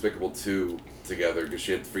go see Despicable 2 together because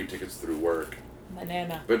she had free tickets through work.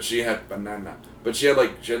 Banana. But she had she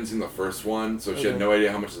hadn't seen the first one, so she had Okay. no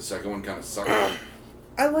idea how much the second one kind of sucked.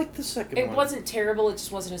 I liked the second It one. wasn't terrible. It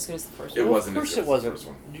just wasn't as good as the first It one. Well, wasn't Of as course good it as the wasn't. first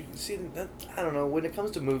one. You see, I don't know. When it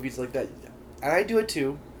comes to movies like that, and I do it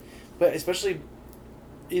too, but especially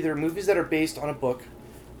either movies that are based on a book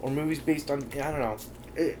or movies based on I don't know.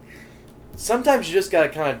 Sometimes you just gotta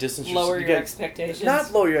kind of distance yourself. Lower you your gotta- expectations.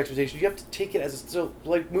 Not lower your expectations. You have to take it as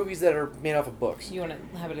like movies that are made off of books. You want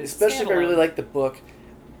to have it as Especially if I really standalone. like the book,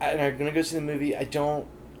 and I'm gonna go see the movie. I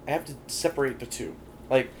have to separate the two.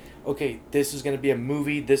 Like, okay, this is gonna be a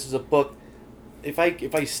movie. This is a book. If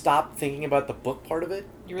I stop thinking about the book part of it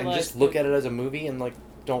You and realize just look that- at it as a movie and like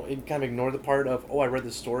don't kind of ignore the part of I read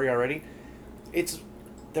the story already,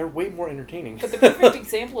 they're way more entertaining. But the perfect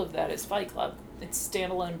example of that is Fight Club. It's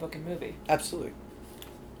standalone book and movie. Absolutely.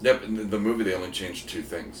 Yep, in the movie they only changed 2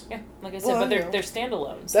 things. Yeah, like I said, Well, but you know. they're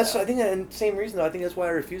standalones. That's though. I think that and same reason though. I think that's why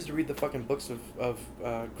I refuse to read the fucking books of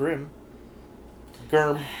Gurm,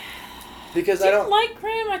 because Do I you don't like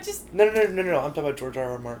Grimm? I just No. I'm talking about George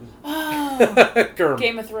R. R. Martin. oh, Gurm.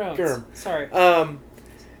 Game of Thrones. Gurm. Sorry.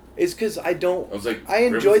 It's because I don't. I was like, I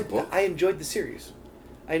Grimm's enjoyed. book? I enjoyed the series.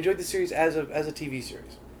 I enjoyed the series as a TV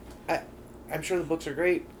series. I'm sure the books are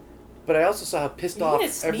great, but I also saw how pissed You off need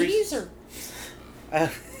a sneeze or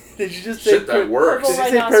did you just say? Shit, that works. Did you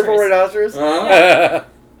say Purple purple rhinoceros? Uh-huh.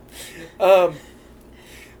 But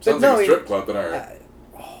Sounds no, like a strip club, but alright.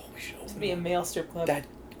 oh, we should to open be a male strip club. that.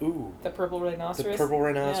 Ooh, The purple the rhinoceros. purple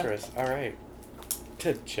rhinoceros. All right,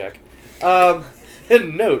 to check.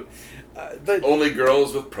 Note, but Only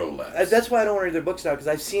girls with prolapse. that's why I don't want to read their books now because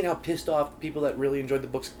I've seen how pissed off people that really enjoyed the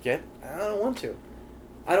books get. I don't want to.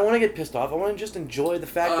 I don't want to get pissed off. I want to just enjoy the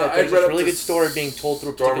fact that there's this really good story being told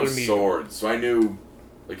through a Storm particular of medium. Swords, so I knew,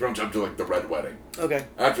 like, from up to like the Red Wedding. Okay.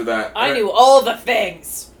 After that, I knew all the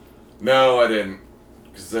things. No, I didn't,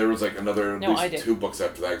 because there was like another No, at I least did. 2 books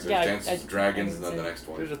after that. Because Yeah, there's Dances with Dragons, and then the I next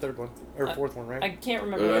one. There's a third one or fourth one, right? I can't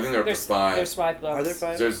remember. I think there are there's 5. There's 5 books. Are there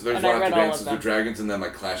 5? There's And one I after read all of Dances them. with Dragons, and then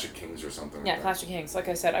like Clash of Kings or something. Yeah, like Clash of Kings. Like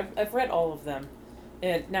I said, I've read all of them,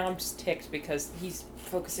 and now I'm just ticked because he's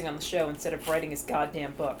focusing on the show instead of writing his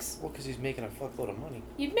goddamn books. Well, because he's making a fuckload of money.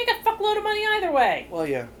 You'd make a fuckload of money either way. Well,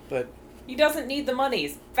 yeah, but He doesn't need the money.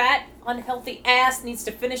 His fat, unhealthy ass needs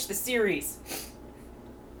to finish the series.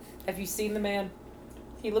 Have you seen the man?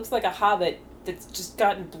 He looks like a hobbit that's just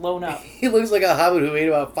gotten blown up. He looks like a hobbit who ate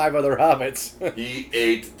about 5 other hobbits. He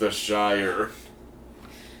ate the Shire.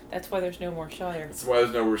 That's why there's no more Shire. That's why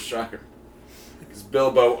there's no more Shire. Because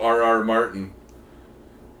Bilbo R.R. Martin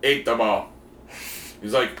ate them all.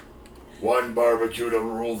 He's like, one barbecue to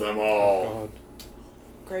rule them all. God.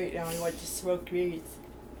 Great, now we want to smoked meats.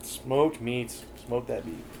 Smoked meats. Smoke that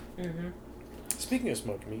beef. Mm-hmm. Speaking of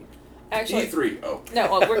smoked meat. Actually, E3. Oh.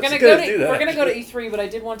 no, well, we're I was gonna gonna go do to that. we're gonna go to E3, but I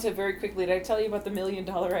did want to very quickly. Did I tell you about the $1 million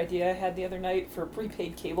idea I had the other night for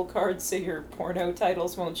prepaid cable cards so your porno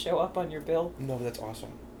titles won't show up on your bill? No, but that's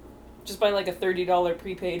awesome. Just buy like a $30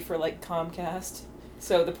 prepaid for like Comcast,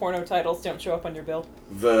 so the porno titles don't show up on your bill.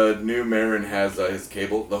 The new Marin has his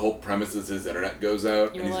cable. The whole premise is his internet goes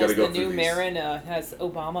out, You and he's got realize to go the through new these. Marin has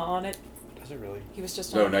Obama on it? Does it really? He was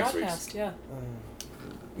just No, on a next podcast. week's. Yeah.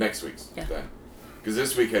 Next week's Yeah. then. Because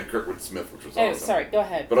this week had Kurtwood Smith, which was Oh, awesome. sorry. Go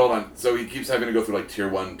ahead. But hold on. So he keeps having to go through like tier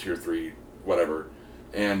 1, tier 3, whatever.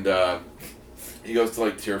 And he goes to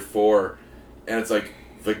like tier 4, and it's like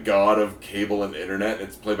the god of cable and internet. And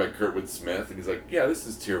it's played by Kurtwood Smith. And he's like, yeah, this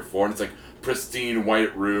is tier 4. And it's like pristine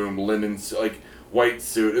white room, linen, like white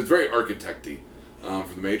suit. It's very architect-y from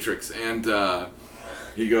The Matrix. And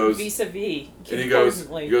he goes... Vis-a-vis. And he goes,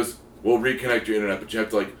 we'll reconnect your internet, but you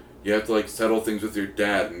have to like settle things with your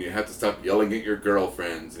dad, and you have to stop yelling at your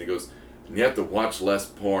girlfriends. And he goes, and you have to watch less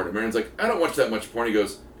porn. And Marin's like, I don't watch that much porn. He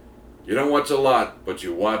goes, you don't watch a lot, but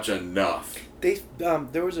you watch enough.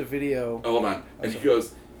 There was a video. Oh, hold on. And he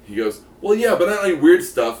goes, well, yeah, but not like weird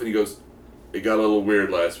stuff. And he goes, it got a little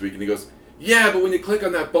weird last week. And he goes, yeah, but when you click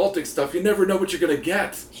on that Baltic stuff, you never know what you're gonna get.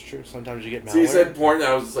 It's true. Sometimes you get malware. So he said porn, and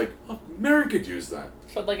I was just like, oh, Marin could use that.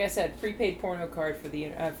 But like I said, prepaid porno card for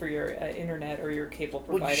the for your internet or your cable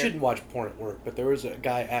provider. Well, you shouldn't watch porn at work, but there was a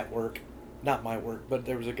guy at work, not my work, but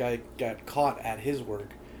there was a guy got caught at his work.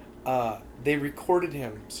 They recorded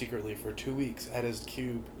him secretly for 2 weeks at his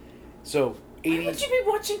cube. So 80. Why would you be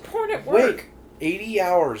watching porn at work? Wait, 80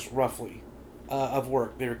 hours roughly of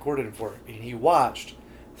work they recorded him for, and he watched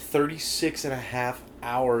 36 and a half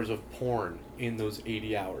hours of porn in those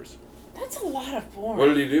 80 hours. That's a lot of porn. What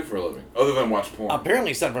did he do for a living? Other than watch porn. Apparently,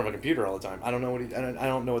 he sat in front of a computer all the time. I don't know what I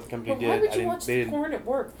don't know what the company But did. why would you didn't- watch they didn't- porn at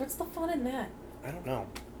work? What's the fun in that? I don't know.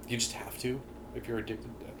 You just have to if you're addicted.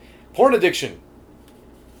 Porn addiction.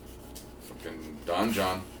 Fucking Don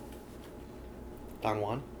John. Don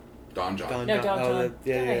Juan. Don John. Don- No, Don oh, John. yeah, God,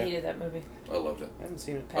 yeah. I hated that movie. I loved it. I haven't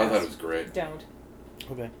seen it. I thought it was great. Don't.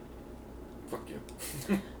 Okay. Fuck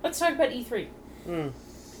you. Let's talk about E3.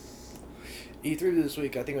 E3 this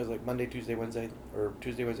week. I think it was like Monday, Tuesday, Wednesday, or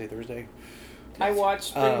Tuesday, Wednesday, Thursday. I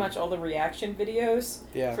watched pretty much all the reaction videos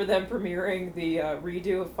Yeah. for them premiering the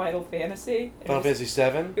redo of Final Fantasy. Final Fantasy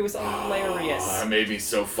 7. It was hilarious. That made me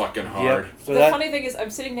so fucking hard. Yep. So The that funny thing is, I'm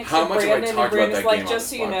sitting next How to much have I Brandon, and talked about Brandon's that like, game on just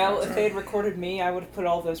so this you know, podcast?" if they had recorded me, I would have put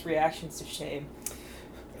all those reactions to shame.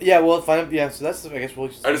 yeah. Well, Final. Yeah. So that's. I guess we'll.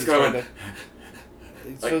 I just kind of went.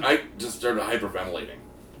 So, Like, I just started hyperventilating.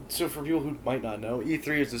 so for people who might not know,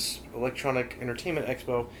 E3 is this electronic entertainment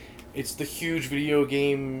expo. It's the huge video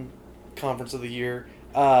game conference of the year.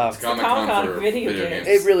 It's Comic-Con Comic-Con for video video games.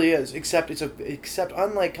 games. It really is. Except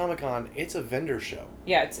unlike Comic-Con, it's a vendor show.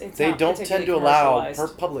 Yeah, it's They not don't tend particularly to allow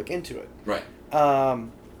commercialized. public into it. Right.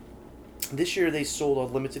 This year they sold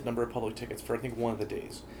a limited number of public tickets for I think one of the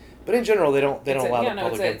days, but in general they don't allow the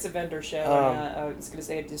public. It's a vendor show. I was going to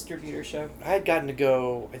say a distributor show. I had gotten to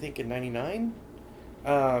go I think in '99,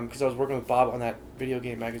 because I was working with Bob on that video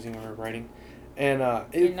game magazine we were writing, and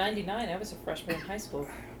In '99, I was a freshman in high school.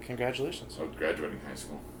 congratulations. I was graduating high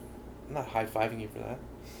school. I'm not high-fiving you for that.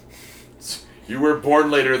 You were born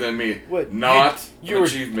later than me. What? Not You an were-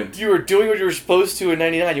 achievement. You were doing what you were supposed to in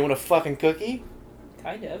 '99. You want a fucking cookie?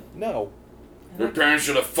 Kind of. No. Your parents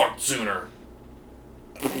should have fucked sooner.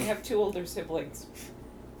 I have 2 older siblings.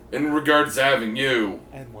 In regards to having you.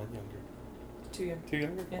 And one younger. 2 young. 2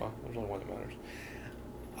 younger? Yeah. Well, there's only one that matters.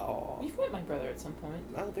 Oh, You've met my brother at some point.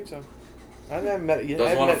 I don't think so. I haven't met.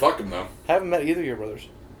 Doesn't want to fuck him though. Haven't met either of your brothers.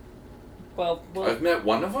 Well, I've met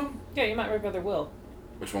one of them. yeah, you met my brother Will.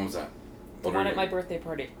 Which one was that? The Older one or at my younger? birthday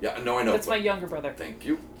party. Yeah, no, I know. That's my but- younger brother. Thank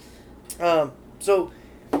you. So,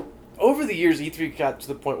 over the years, E3 got to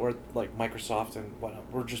the point where like Microsoft and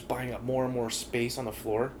whatnot were just buying up more and more space on the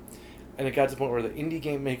floor, and it got to the point where the indie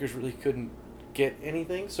game makers really couldn't get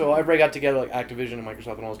anything. So everybody got together, like Activision and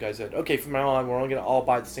Microsoft and all those guys said, okay, from now on, we're only going to all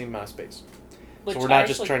buy the same amount of space. Which So we're I not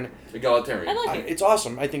just actually- trying to. Egalitarian. I like it. It's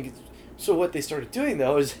awesome. I think. So what they started doing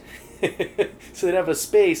though is, so they'd have a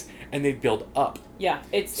space and they'd build up. Yeah,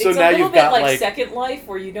 it's So a now little you've bit got, like like- Second Life,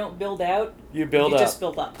 where you don't build out, You build you up. just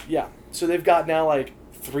build up. Yeah. So they've got now like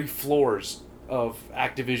 3 floors of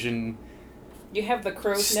Activision You have the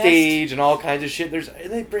crow's nest. stage and all kinds of shit.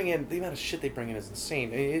 They bring in the amount of shit they bring in is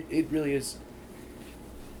insane. It really is.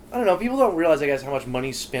 I don't know. People don't realize, I guess, how much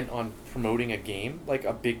money's spent on promoting a game, like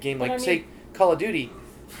a big game, like say Call of Duty.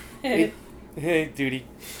 Duty.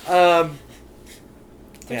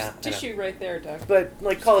 There's Yeah, tissue right there, Doug. but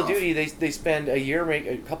like Call of Duty, they spend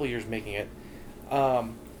a couple years making it.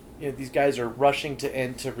 These guys are rushing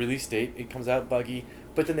to release date. It comes out buggy,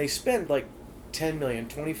 but then they spend like $10 million,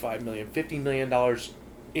 $25 million, $50 million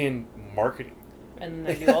in marketing. And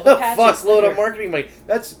then do all the patches. Fuckload later. of marketing money.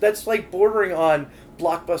 That's like bordering on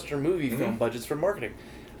blockbuster movie film budgets for marketing.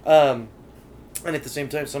 And at the same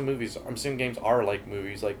time, some games are like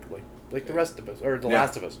movies, like The Rest of Us or The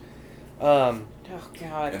Last of Us. Oh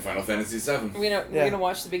God! And Final Fantasy VII. We're gonna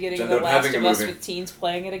watch the beginning of Ended The up Last having of a Us movie. with teens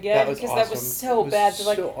playing it again That was because awesome. that was so It was bad. They're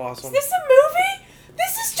like, so awesome. is this a movie?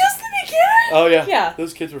 This is just the beginning. Oh yeah, Yeah.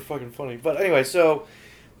 Those kids were fucking funny. But anyway, so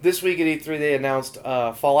this week at E3 they announced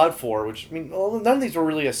Fallout 4, which none of these were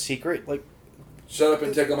really a secret. Like, Shut up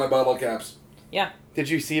and tickle my bottle caps. Yeah. did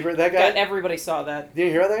you see that guy? Everybody saw that. Did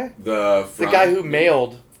you hear that guy? The guy who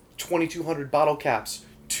mailed 2,200 bottle caps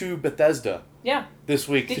to Bethesda Yeah. this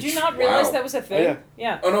week. Did you not realize Wow. that was a thing? yeah.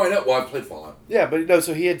 Yeah. Oh no, I know. Well, I've played Fallout. Yeah, but no.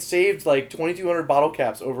 So he had saved like 2,200 bottle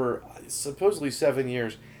caps over supposedly 7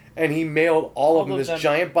 years, and he mailed all of them this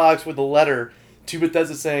giant box with a letter to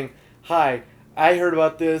Bethesda saying, "Hi, I heard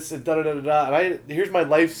about this and da da da da da. And here's my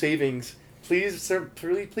life savings. Please send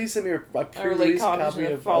me a pre-release copy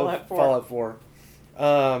of Fallout 4."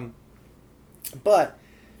 But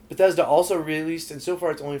Bethesda also released, and so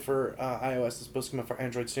far it's only for iOS. It's supposed to come out for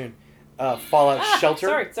Android soon. Fallout Shelter.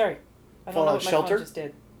 Sorry. I don't know Fallout what my Shelter? phone just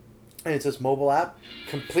did. And it's this mobile app.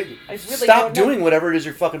 Completely. I really Stop don't know. doing whatever it is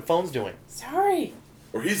your fucking phone's doing. Sorry.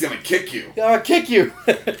 Or he's gonna kick you. I'll kick you.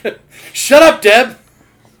 Shut up, Deb.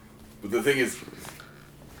 But the thing is,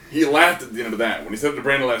 he laughed at the end of that. When he said it to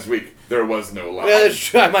Brandon last week, there was no laugh. Yeah, that's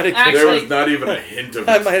true. I might have kicked There Actually- was not even a hint of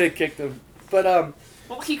I it. might have kicked him. But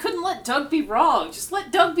Well, he couldn't let Doug be wrong. Just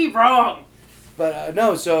let Doug be wrong.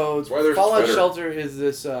 no. So That's why there's Fallout Twitter. Shelter is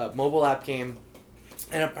this mobile app game,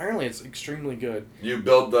 and apparently it's extremely good. You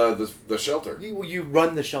build the shelter. You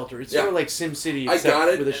run the shelter. It's Yeah. sort of like SimCity, I except got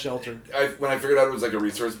it. with a shelter. When I figured out it was like a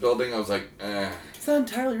resource building, I was like, It's not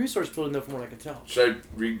entirely resource building though, from what I can tell. should I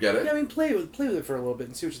re-get it? Yeah, I mean, play with it for a little bit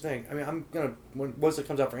and see what you think. I mean, I'm gonna once it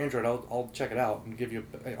comes out for Android, I'll check it out and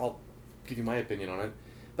I'll give you my opinion on it.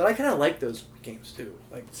 But I kind of like those games too,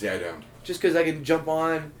 like See, I don't. just because I can jump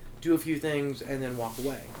on, do a few things, and then walk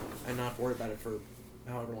away and not worry about it for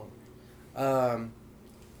however long.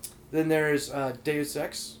 Then there's Deus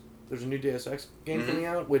Ex. There's a new Deus Ex game coming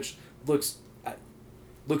out, which looks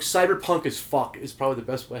cyberpunk as fuck. Is probably the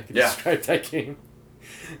best way I can describe that game.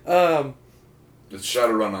 It's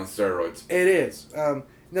Shadowrun on steroids. It is.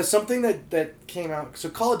 Now, something that came out... So,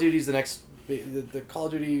 Call of Duty is the next... The Call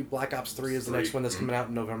of Duty Black Ops 3 is the next one that's coming out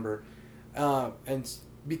in November. And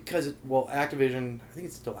because... Activision... I think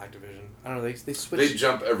it's still Activision. I don't know. They switch... They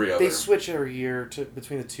jump every other. They switch every year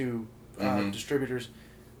between the two distributors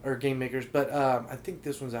or game makers. But I think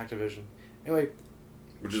this one's Activision. Anyway...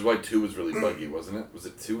 Which is why 2 was really buggy, wasn't it? Was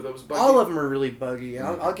it 2 that was buggy? All of them are really buggy.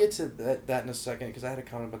 I'll get to that in a second because I had a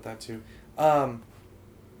comment about that too.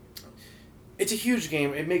 It's a huge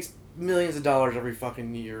game. It makes millions of dollars every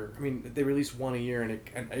fucking year. I mean, they release one a year, and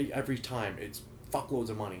every time it's fuckloads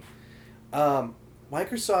of money.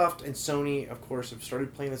 Microsoft and Sony, of course, have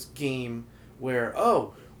started playing this game where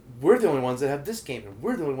we're the only ones that have this game, and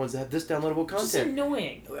we're the only ones that have this downloadable content. Just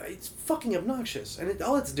annoying. It's fucking obnoxious, and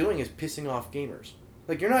all it's doing is pissing off gamers.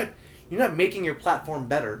 Like you're not making your platform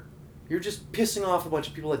better. You're just pissing off a bunch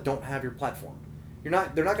of people that don't have your platform. They're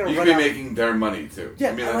not going to run out. You could be making their money too. Yeah,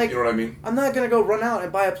 I mean, like, you know what I mean? I'm not going to go run out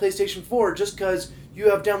and buy a PlayStation 4 just because you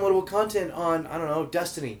have downloadable content on, I don't know,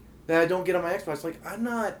 Destiny that I don't get on my Xbox. Like, I'm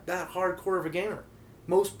not that hardcore of a gamer.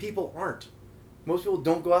 Most people aren't. Most people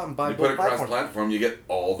don't go out and buy You both put it platforms. cross-platform, you get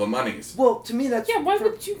all the monies. Well, to me, that's Yeah, why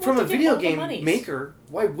would you want from to a get video all the game monies? maker.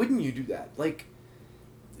 Why wouldn't you do that? Like,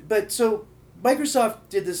 but so Microsoft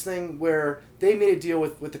did this thing where they made a deal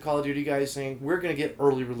with the Call of Duty guys saying we're going to get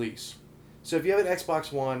early release. So if you have an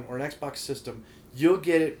Xbox One or an Xbox system, you'll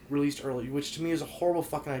get it released early, which to me is a horrible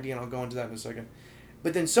fucking idea, and I'll go into that in a second.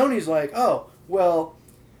 But then Sony's like, oh, well,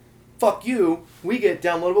 fuck you. We get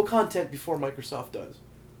downloadable content before Microsoft does.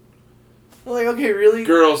 I'm like, okay, really?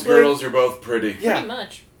 Girls, Like, you're both pretty. Yeah. Pretty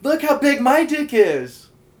much. Look how big my dick is.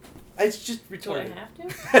 It's just Do I retarded.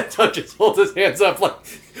 have to? Doug just holds his hands up like,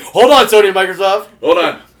 hold on, Sony and Microsoft. Hold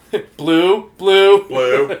on. Blue.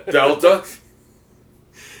 Blue. Delta.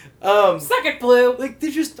 Second blue. Like,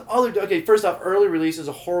 they're just all they're... Okay, first off, early release is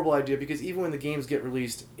a horrible idea because even when the games get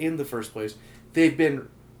released in the first place, they've been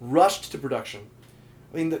rushed to production.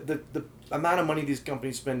 I mean, the amount of money these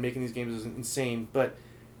companies spend making these games is insane, but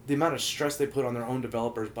the amount of stress they put on their own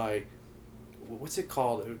developers by, what's it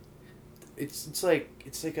called? It's like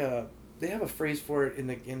a, they have a phrase for it in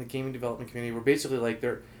the gaming development community where basically like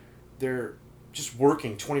they're just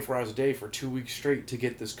working 24 hours a day for 2 weeks straight to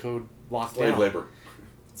get this code locked down. Slave labor.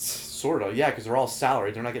 Sort of, yeah, because they're all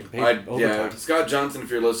salaried. They're not getting paid overtime. Yeah, Scott Johnson, if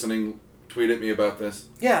you're listening, tweet at me about this.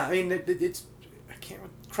 Yeah, I mean, it's, I can't,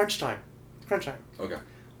 crunch time. Okay.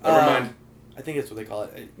 Never mind. I think that's what they call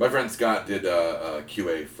it. My friend Scott did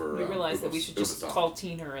QA for. We realized that we should just Ubisoft. call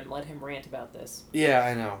Teener and let him rant about this. Yeah,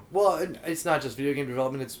 I know. Well, it's not just video game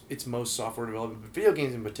development. It's most software development, but video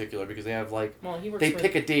games in particular, because they have like, Well, he works they for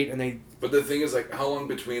pick a date and they. But the thing is, like, how long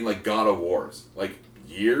between like God of Wars? Like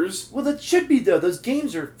years? Well, that should be though. Those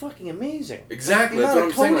games are fucking amazing. Exactly. The That's what amount I'm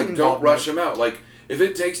of saying. coding Like, don't involved in rush it. them out. Like, if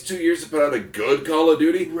it takes 2 years to put out a good Call of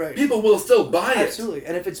Duty, Right. people will still buy it. Absolutely,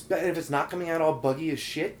 and if it's not coming out all buggy as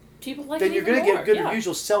shit, People like then it you're even gonna more. get good Yeah. reviews.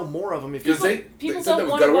 You'll sell more of them if you. Because People they said don't that with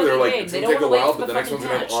want God of War, a they're buggy like, game. it's They gonna don't take a wanna wait while, for but the the next one's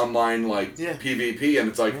fucking gonna have patch. online like Yeah. PvP, and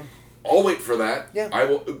it's like, Yeah. I'll wait for that. Yeah. I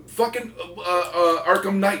will fucking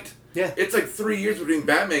Arkham Knight. Yeah. It's like 3 years between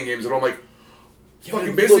Batman games, and I'm like, Yeah, but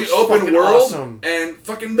fucking it basically looks open fucking world awesome. and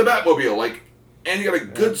fucking the Batmobile, like, and you got a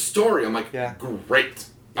good story. I'm like, Yeah. great.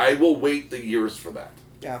 I will wait the years for that.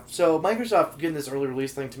 Yeah. So Microsoft getting this early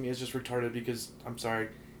release thing to me is just retarded because I'm sorry,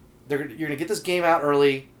 you're gonna get this game out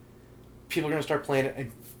early. People are gonna start playing it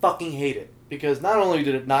and fucking hate it because not only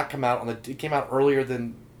did it not come out it came out earlier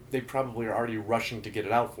than they probably are already rushing to get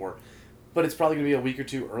it out for, but it's probably gonna be a week or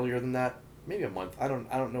two earlier than that, maybe a month. I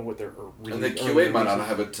don't know what they're really. And the QA might not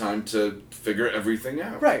have a time to figure everything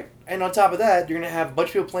out. Right, and on top of that, you're gonna have a bunch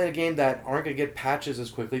of people playing a game that aren't gonna get patches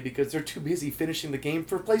as quickly because they're too busy finishing the game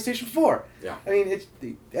for PlayStation 4. Yeah. I mean,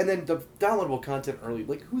 and then the downloadable content early.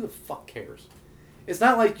 Like, who the fuck cares? It's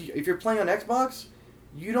not like if you're playing on Xbox,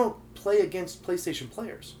 you don't play against PlayStation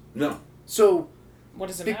players. No. So, What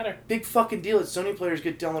does it big, matter? big fucking deal that Sony players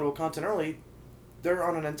get downloadable content early. They're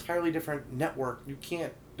on an entirely different network. You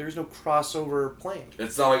can't. There's no crossover playing.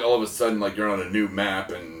 It's not like all of a sudden like you're on a new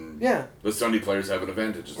map and Yeah. the Sony players have an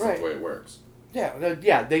advantage. It's not Right. the way it works. Yeah,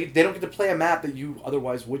 yeah, they don't get to play a map that you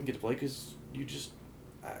otherwise wouldn't get to play because you just,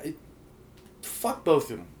 fuck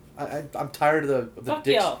both of them. I'm tired of the Fuck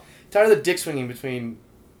dick, y'all. tired of the dick swinging between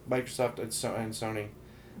Microsoft and Sony.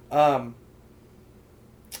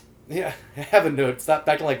 Yeah, I have a note. Stop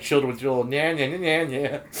acting like children with your little nya nya nya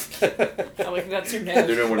nya. I like that's your They're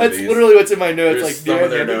nose. doing one That's of these. literally what's in my notes. They're Like just thumbing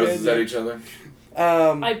their nya, nya, noses nya, at nya. each other.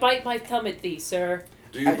 I bite my thumb at thee, sir.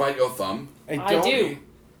 Do you I- bite your thumb? I don't, do.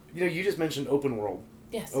 You know, you just mentioned open world.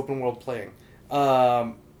 Yes. Open world playing.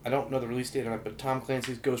 I don't know the release date on it, but Tom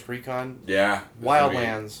Clancy's Ghost Recon Yeah. it's gonna be-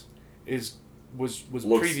 Wildlands was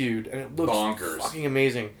Looks previewed and it looks bonkers. fucking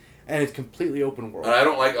amazing, and it's completely open world. And I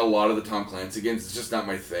don't like a lot of the Tom Clancy games. It's just not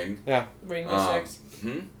my thing. Yeah, Rainbow Six.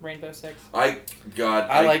 Hmm? Rainbow Six. I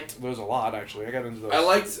I liked those a lot actually. I got into those.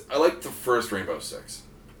 I liked the first Rainbow Six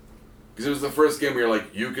because it was the first game where you're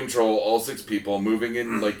like you control all 6 people moving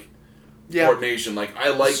in like yeah, coordination. Like I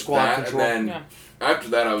liked Squad that, control. and then Yeah. after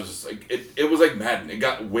that I was just like it was like Madden. It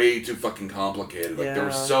got way too fucking complicated. Like there were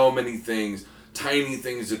Yeah. so many things, tiny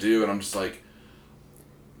things to do, and I'm just like,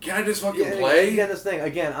 can I just fucking yeah, play? Again, this thing.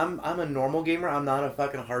 Again, I'm a normal gamer. I'm not a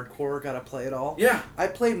fucking hardcore. Gotta play it all. Yeah. I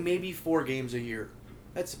play maybe 4 games a year.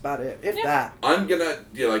 That's about it. If Yeah. that. I'm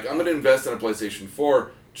gonna invest in a PlayStation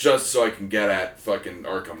 4 just so I can get at fucking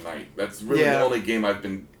Arkham Knight. That's really Yeah. the only game I've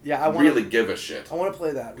been Yeah, I want really give a shit. I want to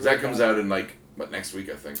play that. Because that comes out in like next week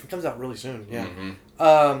I think. It comes out really soon. Yeah.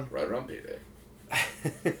 Mhm. Right around payday.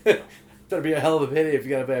 That'd be a hell of a pity if you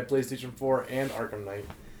gotta buy a PlayStation 4 and Arkham Knight.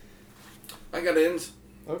 I got ins.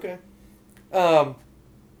 Okay.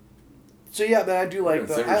 So yeah, but I do like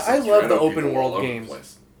the. Consider I since love I the know open people all world over the games.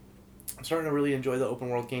 place. I'm starting to really enjoy the open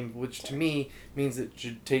world game, which to me means it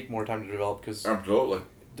should take more time to develop because Absolutely.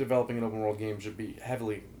 developing an open world game should be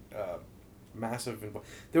heavily massive.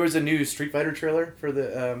 There was a new Street Fighter trailer for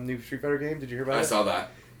the new Street Fighter game. Did you hear about I it? saw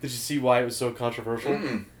that. Did you see why it was so controversial?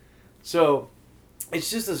 Mm. So, it's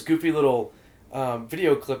just this goofy little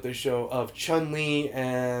video clip they show of Chun-Li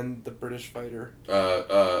and the British fighter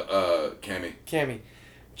Cammy. Cammy.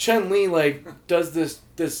 Chun-Li does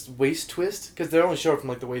this waist twist because they only show it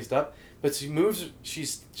from the waist up, but she moves.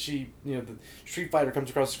 The Street Fighter comes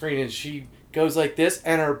across the screen and she goes like this,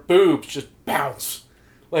 and her boobs just bounce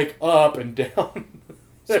up and down.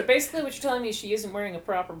 So basically, what you're telling me is she isn't wearing a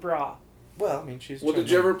proper bra. Well, I mean, she's. Well, did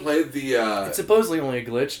you ever play the? It's supposedly only a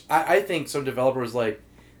glitch. I think some developer was like,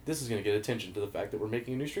 this is going to get attention to the fact that we're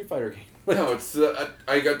making a new Street Fighter game. No, it's.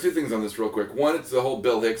 I got 2 things on this real quick. One, it's the whole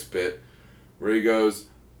Bill Hicks bit, where he goes,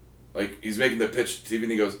 like, he's making the pitch to TV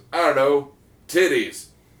and he goes, I don't know, titties.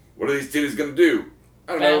 What are these titties gonna do?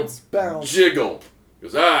 I don't Bounce. know. Bounce. Jiggle. He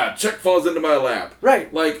goes, check falls into my lap.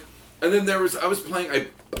 Right. Like, and then I was playing, I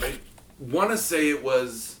want to say it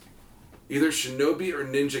was either Shinobi or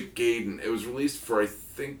Ninja Gaiden. It was released for, I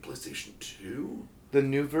think, PlayStation 2? The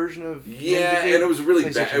new version of Yeah, Ninja and it was really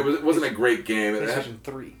PlayStation- bad. It wasn't a great game. PlayStation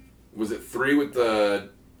 3. Was it 3 with the...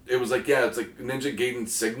 It was like, yeah, it's like Ninja Gaiden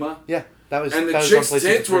Sigma. Yeah, that was. And the that was chicks' on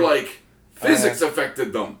PlayStation tits were 3. like, physics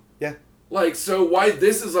affected them. Yeah. Like, so why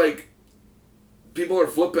this is like, people are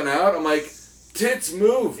flipping out? I'm like, tits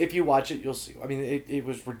move. If you watch it, you'll see. I mean, it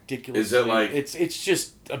was ridiculous. Is it like... It's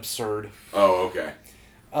just absurd. Oh, okay.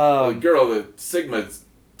 The girl, the Sigma's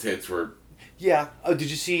tits were... Yeah. Oh, did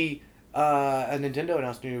you see a Nintendo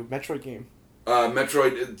announced a new Metroid game?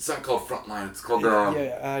 Metroid, it's not called Frontline, it's called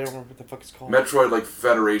Yeah, I don't remember what the fuck it's called. Metroid, like,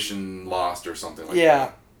 Federation Lost or something like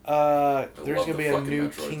Yeah. that. There's love gonna the be a fucking new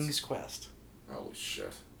Metroids. King's Quest. Holy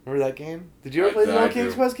shit. Remember that game? Did you ever play the I old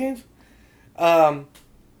King's do. Quest games?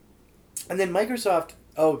 And then Microsoft.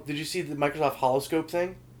 Oh, did you see the Microsoft Holoscope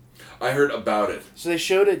thing? I heard about it. So they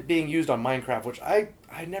showed it being used on Minecraft, which I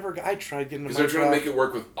tried getting into Is they're Minecraft. trying to make it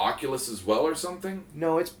work with Oculus as well or something?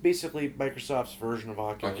 No, it's basically Microsoft's version of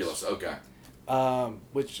Oculus. Oculus, okay.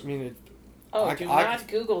 Which I mean, Oh, do not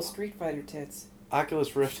Google Street Fighter tits.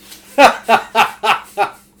 Oculus Rift.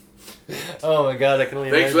 Oh my god, I can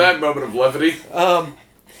only Thanks for that moment of levity.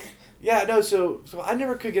 Yeah, no, so I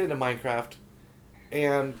never could get into Minecraft,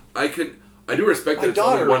 and I do respect My that it's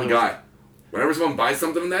only daughter one really guy. Whenever someone buys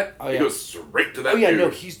something in that, Oh, he yeah. goes straight to that oh yeah, dude. no,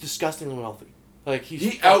 he's disgustingly wealthy. Like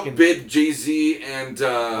He fucking- outbid Jay-Z and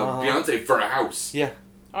Beyonce for a house. Yeah,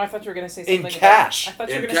 Oh, I thought you were gonna say In something cash. About, I thought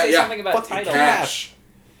you were In gonna say yeah. something about Fucking title. cash.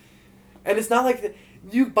 And it's not like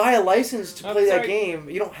you buy a license to Oh, play that sorry. game.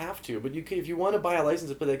 You don't have to, but you could, if you want to buy a license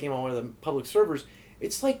to play that game on one of the public servers,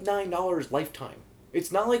 it's like $9 lifetime. It's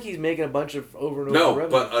not like he's making a bunch of over and over No,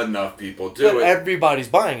 revenue. but enough people do But it. everybody's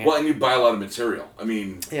buying it. Well, and you buy a lot of material. I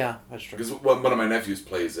mean, Yeah, that's true. because one of my nephews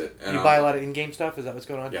plays it. And, You buy a lot of in-game stuff? Is that what's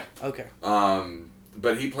going on? Yeah. Okay.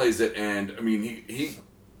 But he plays it, and I mean, he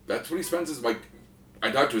that's what he spends his, like, I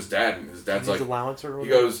talked to his dad, and his dad's His like, allowance or he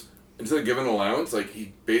whatever? goes, instead of giving an allowance, like,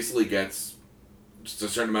 he basically gets just a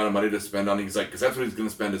certain amount of money to spend on, he's like, because that's what he's going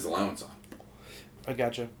to spend his allowance on. I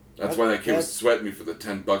gotcha. That's why that kid was sweating me for the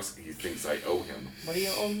 $10 he thinks I owe him. What do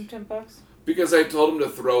you owe him, $10? Because I told him to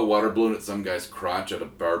throw a water balloon at some guy's crotch at a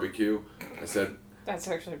barbecue. I said, That's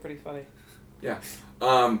actually pretty funny. yeah.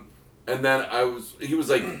 And then he was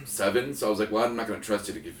like 7, so I was like, well, I'm not going to trust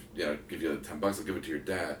you to give you the $10. I'll give it to your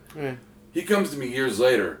dad. Yeah. He comes to me years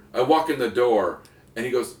later. I walk in the door, and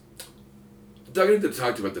he goes, Doug, I need to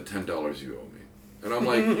talk to you about the $10 you owe me. And I'm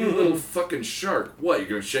like, you little fucking shark. What, you're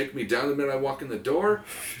going to shake me down the minute I walk in the door?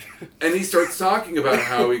 And he starts talking about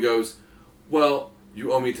how he goes, well,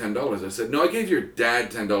 you owe me $10. I said, no, I gave your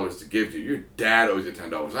dad $10 to give to you. Your dad owes you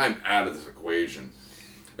 $10. I'm out of this equation.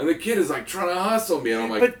 And the kid is like trying to hustle me, and I'm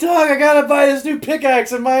like, But Doug, I gotta buy this new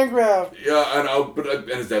pickaxe in Minecraft. yeah, and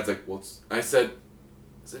his dad's like, well, I said,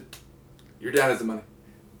 your dad has the money.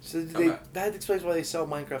 So Okay. that explains why they sell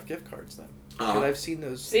Minecraft gift cards then. Uh-huh. Because I've seen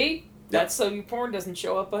those See? That's so your porn doesn't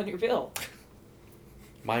show up on your bill.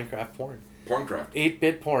 Minecraft porn. Porncraft.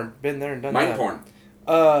 8-bit porn. Been there and done Mine that. porn.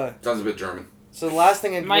 Sounds a bit German. So the last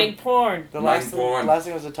thing Mind porn. The Mind last porn.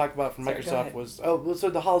 thing I was to talk about from Sorry, go Microsoft ahead. was so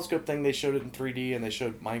the Holoscope thing, they showed it in 3D and they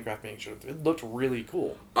showed Minecraft being showed. It looked really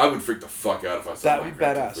cool. I would freak the fuck out if I saw That would be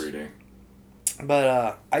Minecraft badass. in 3D.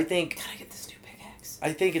 But I think Gotta get this new pickaxe.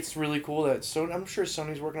 it's really cool that Sony. I'm sure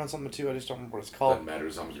Sony's working on something too. I just don't remember what it's called. Doesn't matter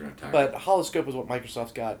as long as you're gonna attack. But Holoscope is what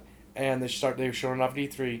Microsoft's got, and they were showing it off at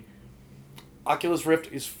E3. Oculus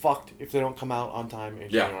Rift is fucked if they don't come out on time in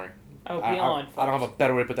Yeah. January. Oh, I beyond. don't have a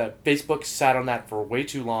better way to put that. Facebook sat on that for way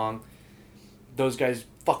too long. Those guys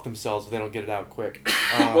fuck themselves if they don't get it out quick.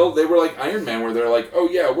 Well, they were like Iron Man, where they're like, "Oh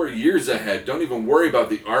yeah, we're years ahead. Don't even worry about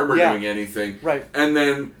the armor Yeah. doing anything." Right. And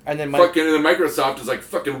then And then Microsoft is like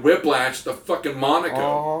fucking Whiplash, the fucking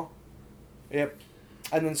Monaco. Yep.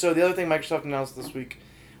 And then so the other thing Microsoft announced this week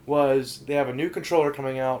was they have a new controller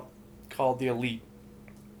coming out called the Elite.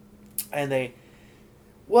 And at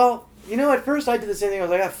first I did the same thing. I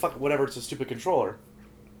was like, fuck it, whatever, it's a stupid controller.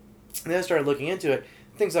 And then I started looking into it.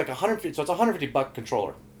 Things like $150, so it's a $150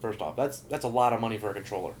 controller. First off, that's a lot of money for a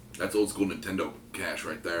controller. That's old school Nintendo cash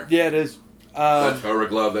right there. Yeah, it is. That's Power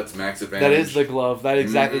Glove. That's Max Advantage. That is the glove. That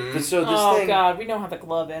exactly. Mhm. So this Oh thing god, we know how the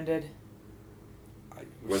glove ended.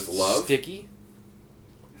 With love? sticky.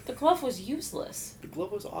 The glove was useless. The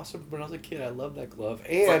glove was awesome when I was a kid. I loved that glove.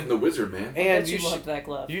 Fucking And the wizard, man. I and bet you loved that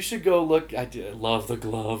glove. you should go look. I did love the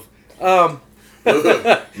glove.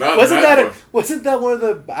 Not wasn't that that fun. wasn't that one of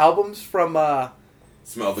the albums from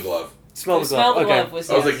Smell the Glove. Smell the Glove? Smell the Okay. Glove was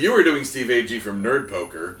I was yes. like, you were doing Steve Agee from Nerd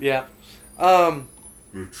Poker. Yeah.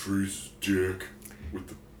 Trace Dick with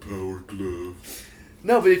the power glove.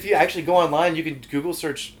 No, but if you actually go online, you can Google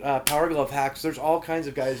search Power Glove hacks. There's all kinds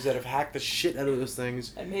of guys that have hacked the shit out of those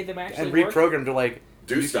things And made them actually and work. reprogrammed to like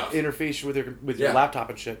Do stuff. interface with your Yeah. laptop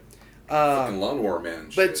and shit. Fucking Lawnmower Man.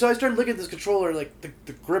 But shit. so I started looking at this controller. Like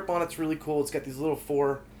the grip on it's really cool. It's got these little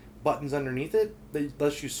 4 buttons underneath it that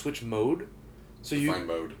lets you switch mode. So Define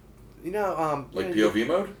mode. you know Like you know, POV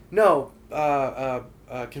mode? No,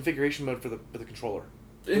 configuration mode for the controller.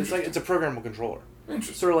 It's like Interesting. it's a programmable controller.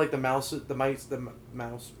 Interesting. Sort of like the mouse,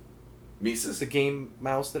 Mises? the game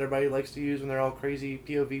mouse that everybody likes to use when they're all crazy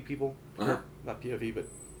POV people. Uh-huh. Not POV, but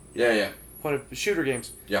Yeah. point of shooter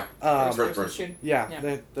games. Yeah. Um, First person. Shooting. yeah,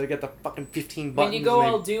 Yeah. they get the fucking 15 When buttons. you go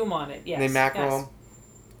and all Doom on it, yes. they macro yes.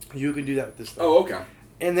 them. You can do that with this thing. Oh, okay.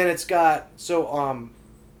 And then it's got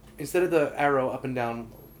instead of the arrow up and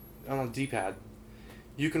down on the D-pad,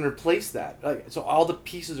 you can replace that. Like so, all the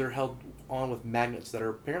pieces are held on with magnets that are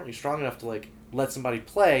apparently strong enough to like let somebody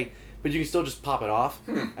play, but you can still just pop it off.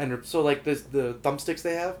 And so like the thumbsticks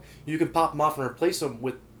they have, you can pop them off and replace them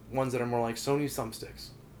with ones that are more like Sony thumbsticks.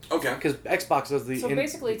 Okay. Because Xbox does the. So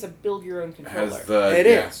basically, it's a build your own controller. Has the It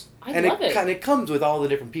is. I and love it. It comes with all the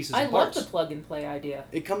different pieces I and love parts. the plug and play idea.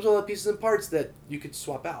 It comes with all the pieces and parts that you could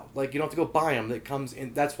swap out. Like you don't have to go buy them. That comes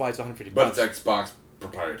in. That's why it's $150. But it's Xbox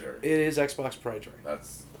proprietary. It is Xbox proprietary.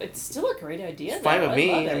 That's It's still a great idea. It's fine though. with I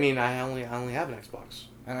me. love it. I mean, I only have an Xbox,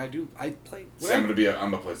 and I play. See, I'm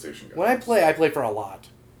a PlayStation guy. When I play for a lot.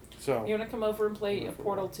 So You want to come over and play a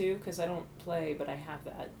Portal 2? Because I don't play, but I have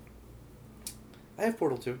that. I have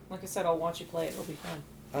Portal 2. Like I said, I'll watch you play it. It'll be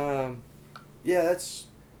fun. Yeah, that's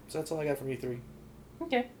all I got from E3.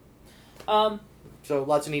 Okay. So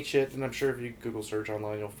lots of neat shit, and I'm sure if you Google search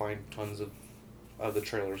online, you'll find tons of the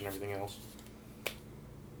trailers and everything else.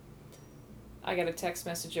 I got a text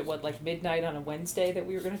message at like midnight on a Wednesday that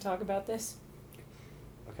we were going to talk about this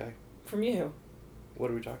Okay, from you. what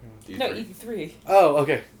are we talking about? E3. No, E3. Oh,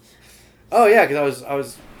 okay. Oh yeah, because I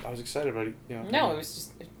was excited about it. You know. No, it was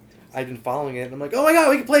just. I've been following it, and I'm like, oh my god,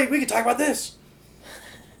 we can talk about this.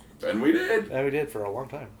 And we did. And we did for a long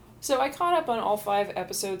time. So I caught up on all 5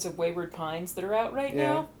 episodes of Wayward Pines that are out right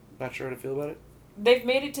now. Not sure how to feel about it. They've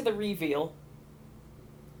made it to the reveal.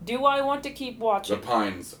 Do I want to keep The watching?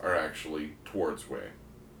 pines are actually towards way.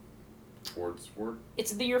 Towards word?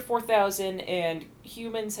 It's the year 4000, and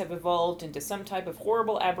humans have evolved into some type of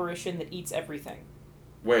horrible aberration that eats everything.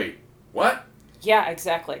 Wait, what? Yeah,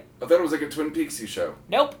 exactly. I thought it was like a Twin Peaksy show.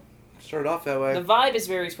 Nope. Started off that way. The vibe is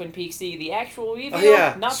very Twin Peaksy. The actual reveal, Oh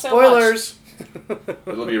yeah, not so much. spoilers.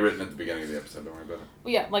 It'll be written at the beginning of the episode, don't worry about it.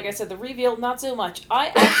 Well, yeah, like I said, the reveal, not so much.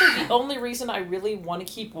 The only reason I really want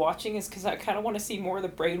to keep watching is because I kind of want to see more of the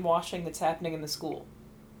brainwashing that's happening in the school.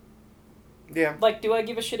 Yeah. Like, do I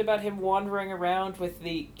give a shit about him wandering around with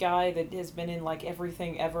the guy that has been in, like,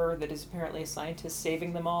 everything ever that is apparently a scientist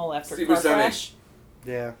saving them all after Steve car Buscemi. crash?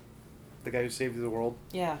 Yeah. The guy who saved the world.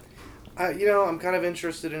 Yeah. I'm kind of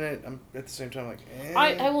interested in it. I'm at the same time like,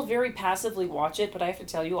 I will very passively watch it, but I have to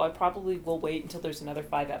tell you, I probably will wait until there's another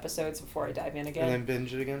 5 episodes before I dive in again. and then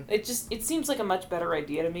binge it again. It seems like a much better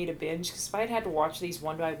idea to me to binge, because if I had to watch these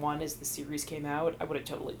one by one as the series came out, I would have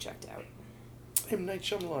totally checked out. M. Night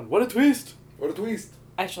Shyamalan. What a twist! What a twist.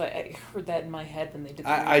 Actually, I heard that in my head when they did the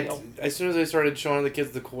I reveal. as soon as I started showing the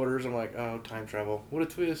kids the quarters, I'm like, oh, time travel. What a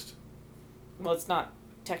twist! Well, it's not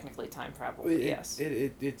technically time travel, but yes.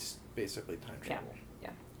 It's basically time travel.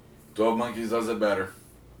 12 Monkeys does it better.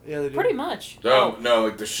 Yeah, they do. Pretty much. No,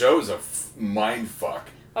 like the show's a mind fuck.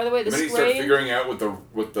 By the way, the The minute you start Strain... figuring out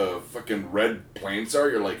what the fucking red plants are,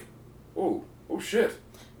 you're like, oh shit.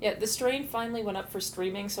 Yeah, The Strain finally went up for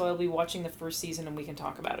streaming, so I'll be watching the first season and we can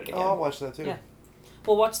talk about it again. Oh, I'll watch that too. Yeah.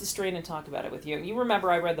 We'll watch The Strain and talk about it with you. You remember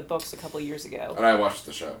I read the books a couple years ago. And I watched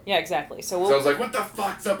the show. Yeah, exactly. So So I was like, what the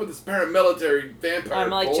fuck's up with this paramilitary vampire I'm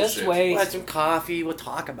like, bullshit? just wait. We'll have some coffee. We'll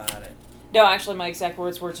talk about it. No, actually, my exact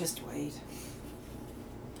words were just wait.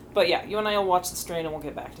 But yeah, you and I will watch The Strain and we'll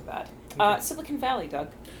get back to that. Silicon Valley, Doug,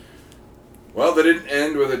 Well, they didn't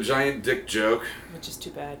end with a giant dick joke, which is too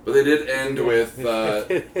bad. but they did end with,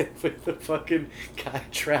 with the fucking guy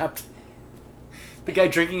trapped. The guy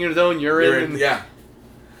drinking his own urine. yeah.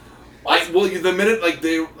 The minute like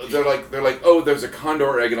they're like, oh, there's a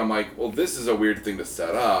condor egg, and I'm like, well, this is a weird thing to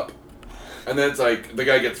set up. And then it's like the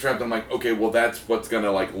guy gets trapped. And I'm like, okay, well, that's what's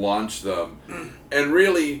gonna like launch them. And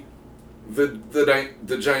really,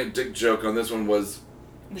 the giant dick joke on this one was,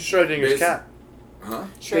 Schrodinger's cat. huh?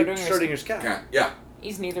 Schrodinger's Schrodinger's cat. Cat. Yeah.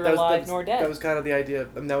 He's neither That was- alive that nor was- dead. That was kind of the idea,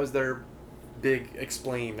 and that was their big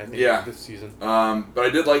explain, I think, Yeah. this season. But I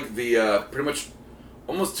did like the pretty much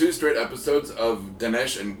almost 2 straight episodes of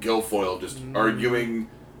Dinesh and Guilfoyle just arguing,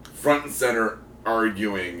 front and center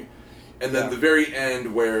arguing. And then Yeah. the very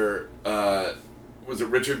end where, was it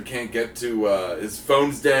Richard can't get to, his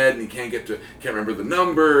phone's dead and he can't remember the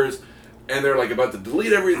numbers. And they're like about to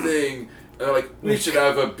delete everything. And they're like, we should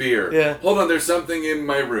have a beer. Yeah. Hold on, there's something in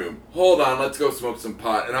my room. Hold on, let's go smoke some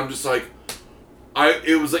pot. And I'm just like,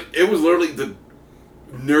 it was literally the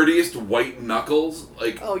nerdiest white knuckles.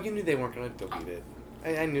 Like, Oh, you knew they weren't going to delete it.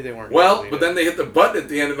 I knew they weren't well, gonna but delete then they hit the button at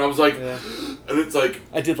the end and I was like, Yeah. and it's like,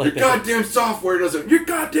 I did your like that. goddamn software doesn't, your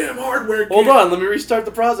goddamn hardware Hold can't. on, let me restart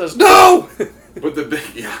the process. No! But the big,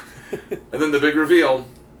 yeah. And then the big reveal,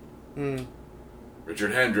 Hmm.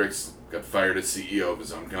 Richard Hendricks got fired as CEO of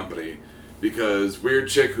his own company because weird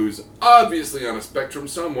chick who's obviously on a spectrum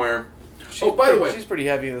somewhere. Oh, by the way, She's pretty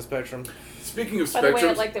heavy in the spectrum. speaking of By the way,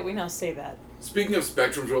 I'd spectrums, like that we now say that. speaking of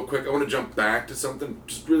spectrums real quick, I want to jump back to something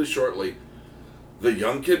just really shortly. The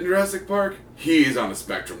young kid in Jurassic Park, he's on a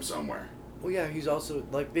spectrum somewhere. Well, yeah, he's also,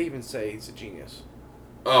 like, they even say he's a genius.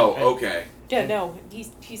 Oh, And- okay. Yeah, no,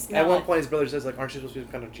 he's not. At one point, his brother says, like, aren't you supposed to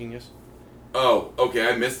be kind of genius? Oh, okay,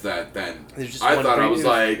 I missed that then. There's just I one thought I brief- was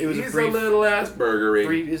like, it was he's a brief, little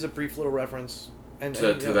Aspergery. is a brief little reference. And, To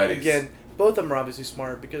you know, that he's- again, both of them are obviously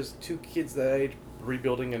smart because 2 kids that age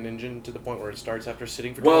rebuilding an engine to the point where it starts after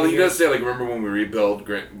sitting for 20 Well, he years. does say, like, remember when we rebuilt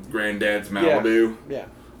Granddad's Malibu? Yeah.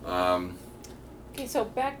 Okay, so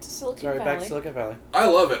back to Silicon Sorry, Valley. back to Silicon Valley. I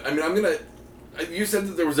love it. I mean, I'm gonna. You said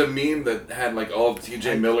that there was a meme that had like all of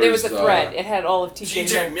T.J. Miller's. There was a thread. It had all of T.J.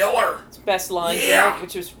 T.J. Miller. best lines, Yeah.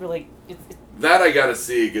 which was really. That I gotta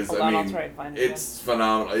see because Hold I on, I'll mean, try and find it it's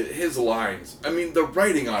phenomenal. His lines. I mean, the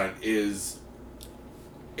writing on it is.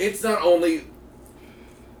 It's not only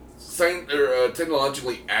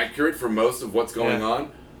technologically accurate for most of what's going Yeah.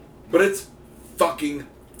 on, but it's fucking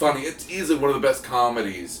funny. It's easily one of the best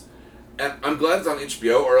comedies. And I'm glad it's on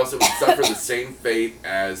HBO, or else it would suffer the same fate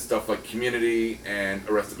as stuff like Community and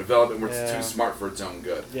Arrested Development, where it's Yeah. too smart for its own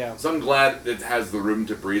good. Yeah. So I'm glad it has the room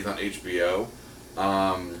to breathe on HBO.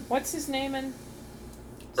 What's his name in?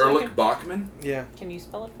 Erlich Bachman, Yeah. Can you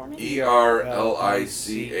spell it for me? ERLICH.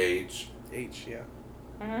 H, yeah.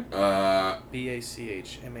 Mm-hmm.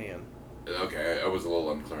 BACHMAN. Okay, I was a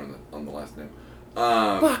little unclear on the last name.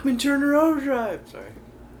 Bachman Turner Overdrive! Sorry.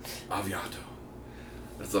 Aviato.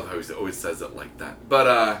 I love how he always says it like that.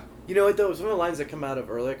 But You know what, though? Some of the lines that come out of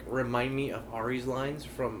Ehrlich remind me of Ari's lines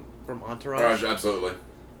from Entourage. absolutely.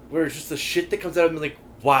 Where it's just the shit that comes out of him, like,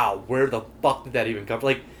 wow, where the fuck did that even come from?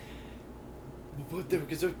 Like,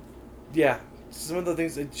 because yeah, some of the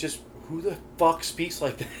things, it's just, who the fuck speaks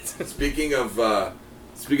like that? Speaking of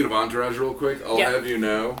Entourage, real quick, I'll Yeah. have you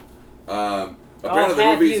know. I'll Apparently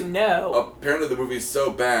have you know. Apparently the movie's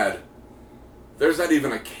so bad, there's not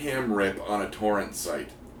even a cam rip on a torrent site.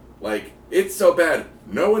 Like, it's so bad,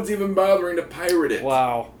 no one's even bothering to pirate it.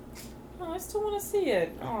 Wow. Oh, I still want to see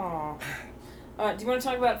it. Aw. Do you want to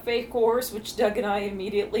talk about Fake Wars, which Doug and I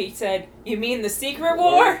immediately said, you mean the Secret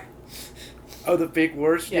War? Oh, the fake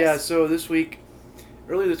wars? Yes. Yeah, so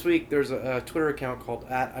earlier this week, there's a Twitter account called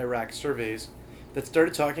 @IraqSurveys that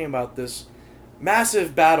started talking about this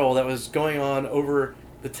massive battle that was going on over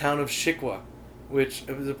the town of Shikwa, which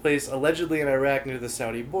was a place allegedly in Iraq near the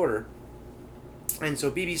Saudi border. And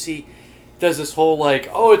so BBC does this whole, like,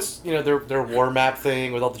 oh, it's, their war map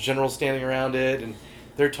thing with all the generals standing around it, and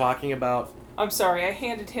they're talking about... I'm sorry, I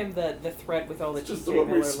handed him the thread with all the It's just the T.J. one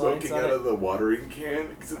we're Miller lines smoking on out it. of the watering can,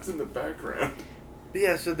 because it's in the background. But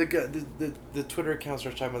yeah, so the Twitter account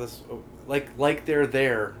starts talking about this, like they're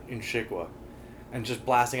there in Shikwa, and just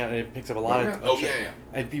blasting out, and it picks up a lot of... Oh, yeah.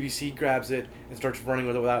 And BBC grabs it and starts running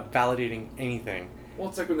with it without validating anything. Well,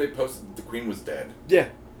 it's like when they posted the Queen was dead. Yeah.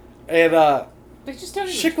 And, They just don't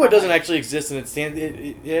even Shikwa doesn't try. actually exist, and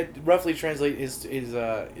it roughly translate is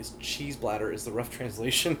cheese bladder is the rough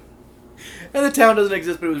translation. And the town doesn't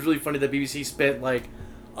exist, but it was really funny that BBC spent like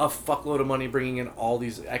a fuckload of money bringing in all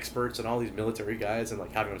these experts and all these military guys and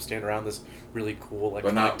like having them stand around this really cool like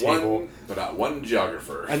But not table. one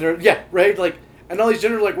geographer. And they're right, like, and all these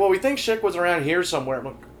generals are like, well, we think Shikwa's around here somewhere. I'm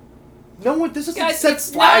like, no one. This isn't Guys, set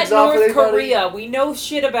it's flags not off with North anybody. Korea. We know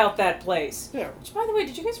shit about that place. Yeah. Which, by the way,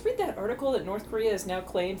 did you guys read that article that North Korea has now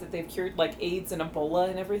claimed that they've cured, like, AIDS and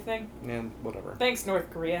Ebola and everything? And whatever. Thanks,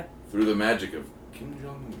 North Korea. Through the magic of Kim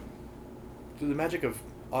Jong-un. Through the magic of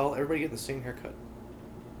everybody getting the same haircut.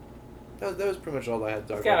 That was pretty much all I had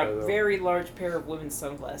to talk He's got about. a though. very large pair of women's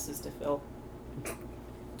sunglasses to fill.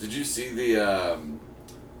 Did you see the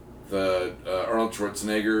the Arnold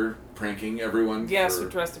Schwarzenegger pranking everyone. Yes, for... who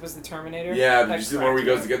dressed up as the Terminator. Yeah, did That you see the one where he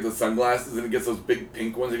cracked goes me to get the sunglasses and he gets those big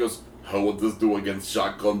pink ones? He goes, "How would this do against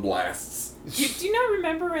shotgun blasts?" Do you not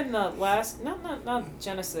remember in the last, not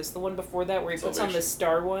Genesis, the one before that where he puts on the Salvation.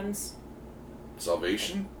 star ones?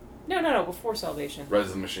 Salvation? No, before Salvation. Rise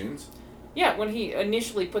of the Machines? Yeah, when he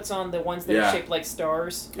initially puts on the ones that Yeah. are shaped like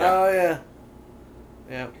stars. Yeah. Oh, yeah.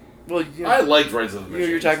 Yeah. Well, you know, I liked Rise of the Machines.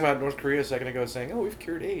 you were talking about North Korea a second ago saying, oh, we've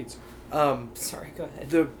cured AIDS. Sorry, go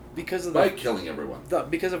ahead. Because of By killing everyone.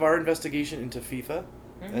 because of our investigation into FIFA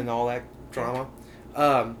Mhm. and all that drama,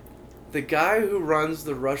 the guy who runs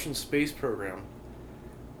the Russian space program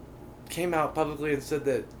came out publicly and said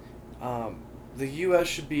that the U.S.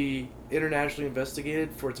 should be internationally investigated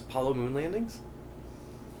for its Apollo moon landings,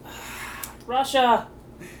 Russia!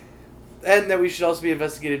 and that we should also be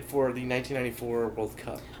investigated for the 1994 World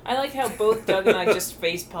Cup. I like how both Doug and I just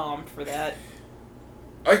face-palmed for that.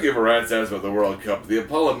 I give a rat's ass about the World Cup. The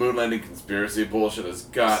Apollo moon landing conspiracy bullshit has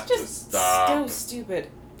got It's to just stop. so stupid.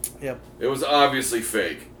 Yep. It was obviously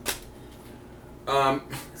fake.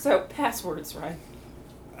 So, passwords, right?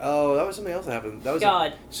 Oh, that was something else that happened. That was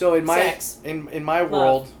God. so in my Sex. in my Love.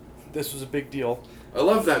 world, this was a big deal. I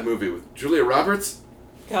love that movie with Julia Roberts.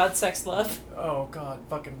 God, sex, love. Oh God,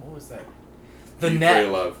 fucking what was that? You Pray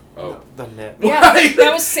Love. Oh. The Net. Yeah, What?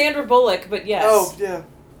 that was Sandra Bullock, but yes. Oh yeah.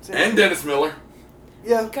 And Dennis Miller.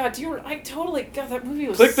 Yeah. God, God, that movie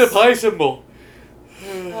was... Click the pie symbol.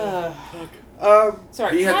 Sorry,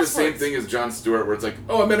 He had the passwords. same thing as Jon Stewart where it's like,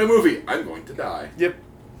 oh, I'm in a movie. I'm going to die. Yep.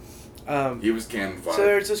 He was cannon fodder. So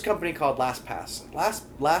there's this company called LastPass.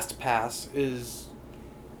 LastPass is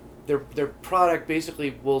their product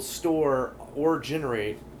basically will store or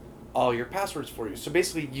generate all your passwords for you. So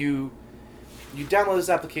basically you download this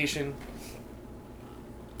application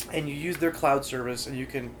and you use their cloud service, and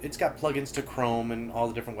it's got plugins to Chrome and all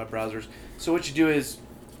the different web browsers. So what you do is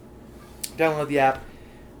download the app,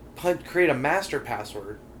 create a master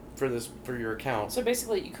password for your account. So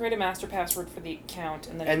basically, you create a master password for the account,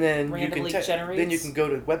 and then And it then you can randomly generates... then you can go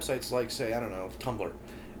to websites like, say, I don't know, Tumblr,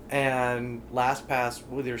 and LastPass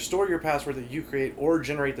will either store your password that you create or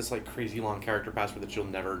generate this like crazy long character password that you'll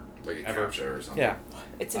never like a ever captcha or something. Yeah,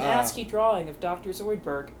 It's an ASCII drawing of Dr.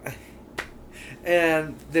 Zoidberg.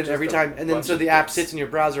 and then Just every a time, and then bunch so of the app bits. sits in your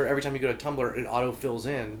browser. Every time you go to Tumblr, it auto fills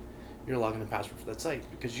in your login and password for that site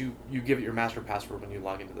because you give it your master password when you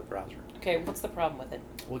log into the browser. Okay, what's the problem with it?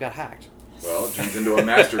 Well, it got hacked. Well, it turns into a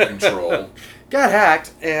master control. Got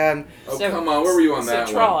hacked, and Oh, So- come on. Where were you on so that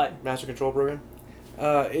one? Tron. master control program.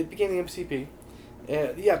 It became the MCP.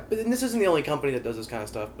 Yeah, but and this isn't the only company that does this kind of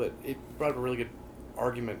stuff. But it brought up a really good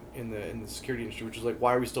argument in the security industry, which is like,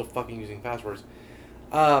 why are we still fucking using passwords?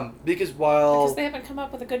 Because Because they haven't come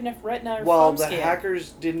up with a good enough retina or while foam the scan. hackers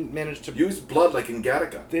didn't manage to Use blood like in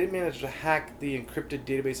Gattaca. they didn't manage to hack the encrypted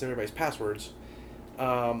database of everybody's passwords.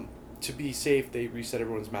 To be safe, they reset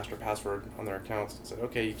everyone's master password on their accounts and said,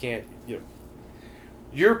 okay, you can't,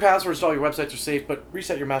 your passwords to all your websites are safe, but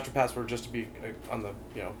reset your master password just to be on the,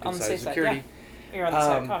 good On the side of safe side, security. You're on the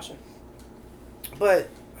side of caution. But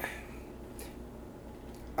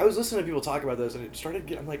I was listening to people talk about this, and it started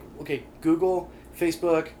getting, I'm like, okay, Google,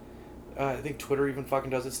 Facebook, I think Twitter even fucking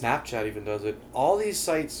does it, Snapchat even does it. All these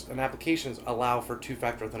sites and applications allow for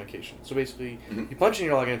two-factor authentication. So basically, you punch in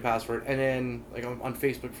your login and password, and then, like on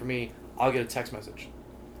Facebook for me, I'll get a text message.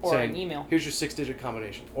 Or saying, an email. Here's your 6-digit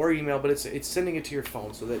combination. Or email, but it's sending it to your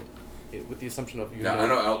phone so that, with the assumption of you Yeah, I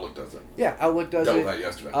know Outlook does it. Yeah, Outlook does Dealt it. with that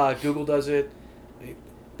yesterday. Google does it.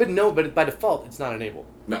 But by default, it's not enabled.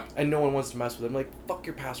 No. And no one wants to mess with them. Like, fuck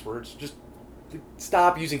your passwords. Just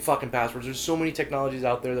stop using fucking passwords. There's so many technologies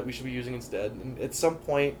out there that we should be using instead. And at some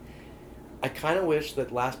point, I kind of wish that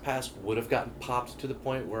LastPass would have gotten popped to the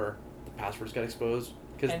point where the passwords got exposed.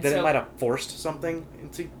 Because And then it so- might have forced something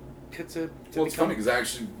to Well, it's become... funny because I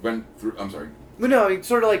actually went through. I'm sorry. Well, no, I mean,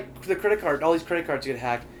 sort of like the credit card. All these credit cards get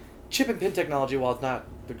hacked. Chip and pin technology, while it's not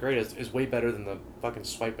the greatest, is way better than the fucking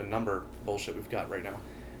swipe and number bullshit we've got right now.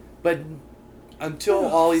 But until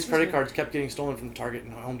all these credit cards kept getting stolen from Target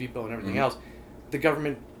and Home Depot and everything else, the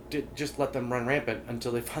government did just let them run rampant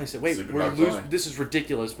until they finally said, wait, Sleeping we're dogs lie. this is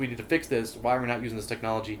ridiculous. We need to fix this. Why are we not using this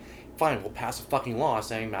technology? Fine, we'll pass a fucking law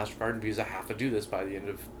saying MasterCard and Visa have to do this by the end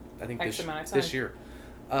of, I think, X amount of this time. year.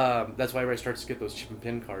 That's why everybody starts to get those chip and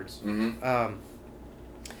pin cards. Mm-hmm.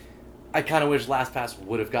 I kind of wish LastPass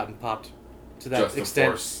would have gotten popped to that Just to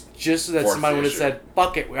extent, force just so that the somebody would have issue. said,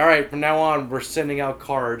 "Fuck it! All right, from now on, we're sending out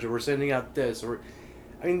cards, or we're sending out this, or,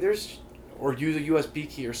 I mean, or use a USB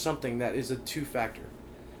key or something that is a two-factor.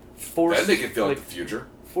 That'd make it feel like the future.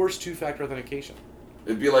 Force two-factor authentication.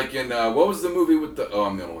 It'd be like in what was the movie with the? Oh,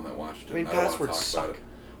 I'm the only one that watched it. I mean, don't wanna passwords talk suck. about it.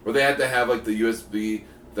 where they had to have like the USB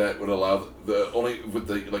that would allow the only with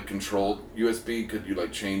the like controlled USB could you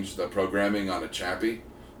like change the programming on a Chappie.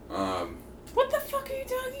 What the fuck are you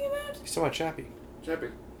talking about? He's talking about Chappie. Chappie.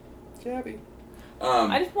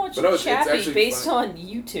 I didn't watch but no, it's Chappie actually based fun. on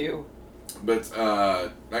YouTube. But it's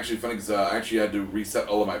actually funny because I actually had to reset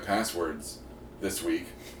all of my passwords this week.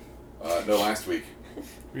 No, last week.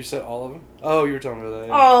 Reset all of them? Oh, you were talking about that.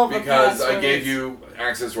 Yeah. Oh, the Because I passwords. gave you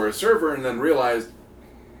access to our server and then realized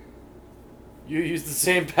You used the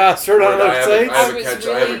same password on I other have sites?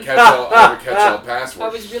 a catch-all password. I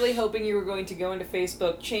was really hoping you were going to go into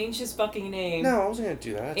Facebook, change his fucking name, No, I wasn't going to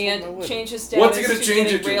do that. I told him I and wouldn't. change his status What's he going to change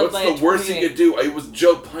getting it to? railed What's by a the worst he tweet. could do? It was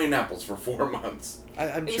Joe Pineapples for 4 months.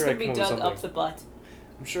 I'm It was sure I going to could be come up with dug something. up the butt.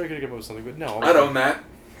 I'm sure I could have come up with something, but no. I'd own that.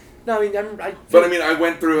 No, I mean, But I mean, I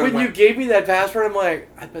went through and when you went, gave me that password, I'm like,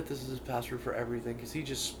 I bet this is his password for everything, because he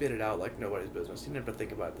just spit it out like nobody's business. He didn't have to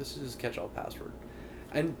think about it. This is his catch-all password.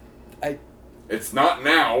 And it's not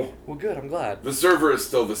now. well, good, I'm glad. The server is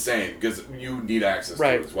still the same because you need access to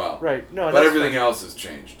it as well. Right, no, But that's everything fine. else has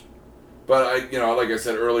changed. But like I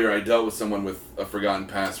said earlier, I dealt with someone with a forgotten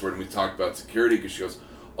password, and we talked about security because she goes,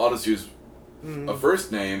 "I'll just use a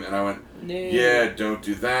first name," and I went, No. "Yeah, don't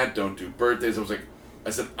do that. Don't do birthdays." I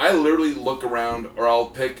said, I literally look around, or I'll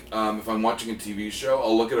pick if I'm watching a TV show,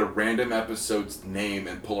 I'll look at a random episode's name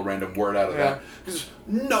and pull a random word out of Yeah. that because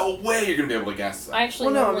there's no way you're gonna be able to guess that. I actually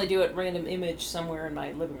Well, no, normally do it random image somewhere in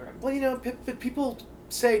my living room. Well, you know, people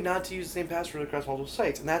say not to use the same password across multiple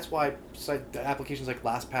sites, and that's why applications like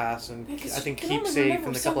LastPass and I think KeepSafe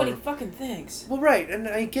and a so couple many other. fucking things. Well, right, and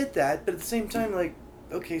I get that, but at the same time, like,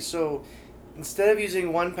 okay, so instead of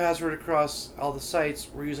using one password across all the sites,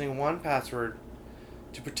 we're using one password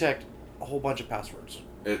to protect a whole bunch of passwords.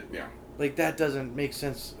 Yeah. Like, that doesn't make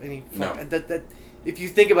sense. No. That if you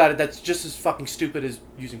think about it, that's just as fucking stupid as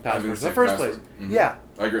using Having passwords the in the same first password. place. Mhm. Yeah,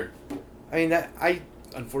 I agree. I mean You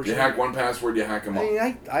unfortunately. hack one password, you hack them all.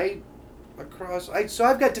 I mean, so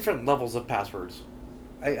I've got different levels of passwords.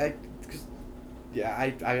 I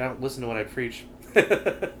don't listen to what I preach.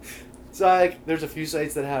 So there's a few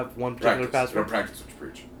sites that have one particular password. Don't practice what you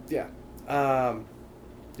preach. Yeah.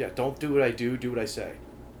 Don't do what I do what I say.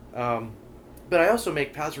 But I also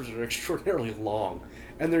make passwords that are extraordinarily long.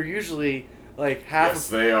 And they're usually like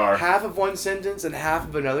They are. half of one sentence and half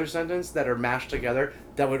of another sentence that are mashed together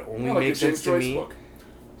that would only Yeah, like make the sense James to Joyce me. book.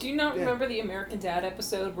 Do you not Yeah. remember the American Dad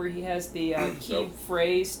episode where he has the key Nope.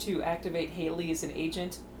 phrase to activate Haley as an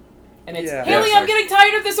agent? And it's, Yeah. Haley, Yes, I'm getting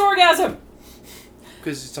tired of this orgasm!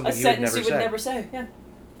 Because it's A something you would sentence never you say. would never say, yeah.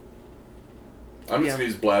 I'm just Yeah. gonna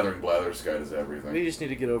use blather. This guy does everything. You just need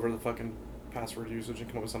to get over the fucking password usage and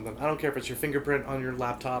come up with something. I don't care if it's your fingerprint on your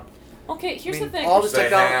laptop. Okay, here's I mean, the thing. all this They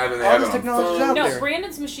technology, have, and they all have this it on technology's phones. out No, there.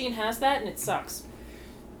 Brandon's machine has that and it sucks.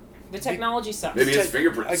 The technology sucks. Maybe his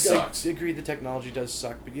fingerprint sucks. I agree the technology does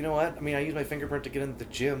suck, but you know what? I mean, I use my fingerprint to get into the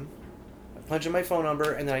gym. I punch in my phone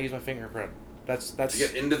number and then I use my fingerprint. That's To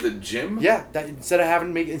get into the gym? yeah. That instead of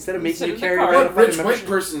making Instead you of the carry card. around a What fucking rich white membership.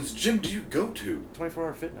 person's gym do you go to?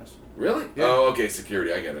 24-hour fitness. Really? Yeah. Oh, okay,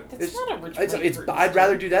 security. I get it. That's not a rich white It's person's I'd gym.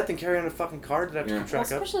 rather do that than carry on a fucking card that I have to Yeah. keep Well,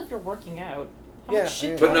 track of. especially if you're working out. How Yeah, much shit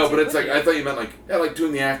yeah. do But you no, take but it's with like you? I thought you meant like 2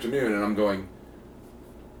 in the afternoon, and I'm going.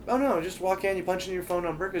 Oh no, just walk in, you punch in your phone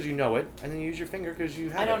number because you know it, and then you use your finger because you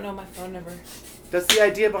have I don't it. know my phone number. That's the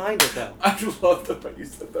idea behind it, though. I love the way you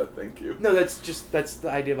said that. Thank you. No, that's the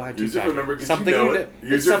idea behind Use your two-factor. phone number because Something you know you it. know-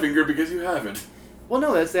 Use it's your some- finger because you have it. Well,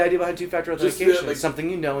 no, that's the idea behind two-factor Just the, authentication. like- It's something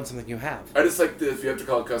you know and something you have. I just like if you have to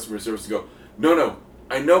call customer service to go, no,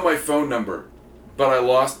 I know my phone number, but I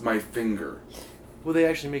lost my finger. Well, they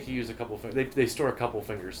actually make you use a couple. They store a couple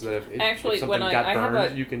fingers so that if Actually, something when I got have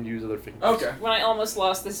burned, a- you can use other fingers. Okay. When I almost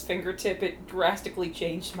lost this fingertip, it drastically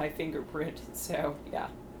changed my fingerprint. So, yeah.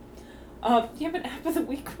 Do you have an app of the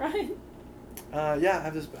week, Ryan? Yeah, I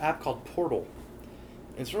have this app called Portal.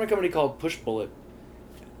 It's from a company called Pushbullet.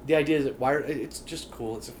 The idea is it's just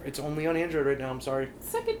cool. It's only on Android right now. I'm sorry.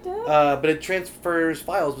 Suck it down. But it transfers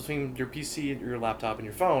files between your PC, your laptop, and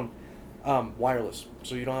your phone, wireless.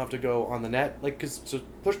 So you don't have to go on the net. So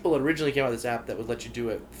Pushbullet originally came out with this app that would let you do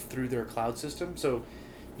it through their cloud system. So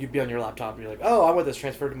you'd be on your laptop and you're like, oh, I want this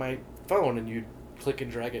transferred to my phone, and you'd click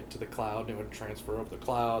and drag it to the cloud, and it would transfer over the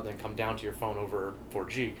cloud, then come down to your phone over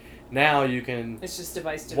 4G. Now you can It's just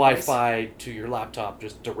device to Wi-Fi to your laptop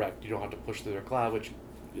just direct. You don't have to push through their cloud, which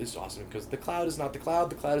is awesome because the cloud is not the cloud.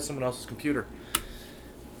 The cloud is someone else's computer.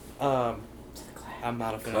 I'm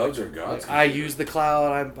not a fan. Clouds are God's I computer. use the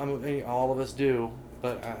cloud. All of us do,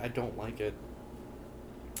 but I don't like it.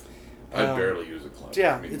 I barely use a cloud. So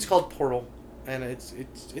yeah, I mean, it's called Portal. And it's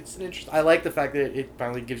an interest. I like the fact that it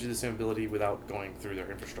finally gives you the same ability without going through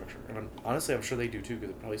their infrastructure. And I'm sure they do too,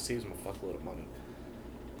 because it probably saves them a fuckload of money.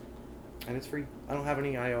 And it's free. I don't have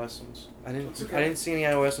any iOS ones. I didn't see any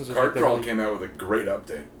iOS ones. Card Crawl came out with a great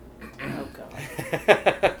update. Oh god.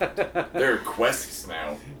 There are quests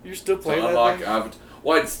now. You're still playing to that unlock thing? Avatar.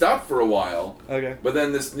 Well, I'd stopped for a while. Okay. But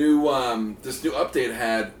then this new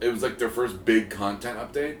update it was like their first big content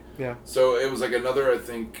update. Yeah. So it was like another, I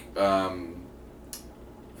think,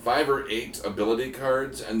 5 or 8 ability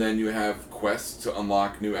cards, and then you have quests to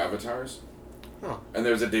unlock new avatars. Huh. And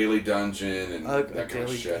there's a daily dungeon and that kind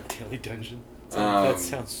of shit. A daily dungeon. That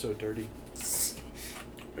sounds so dirty.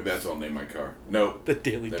 Maybe that's what I'll name my car. No. The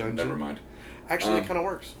daily dungeon. Never mind. Actually, it kind of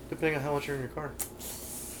works, depending on how much you're in your car.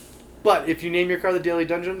 But if you name your car the Daily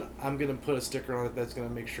Dungeon, I'm going to put a sticker on it that's going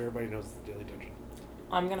to make sure everybody knows it's the Daily Dungeon.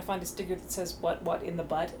 I'm gonna find a sticker that says what in the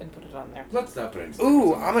butt and put it on there. Let's not put any stickers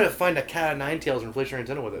Ooh, on I'm going to find a Cat of Nine Tails inflationary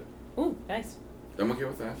antenna with it. Ooh, nice. I'm okay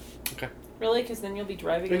with that. Okay. Really? Because then you'll be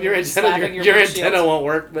driving And and your you'll be antenna, slapping your windshield. antenna won't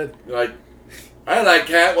work, but You're like, I like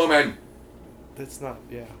Catwoman. that's not,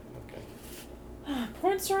 yeah, okay.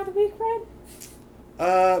 Porn star of the week, Red?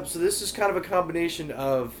 So this is kind of a combination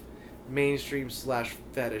of mainstream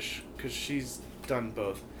 / fetish, because she's done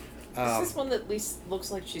both. Is this one that at least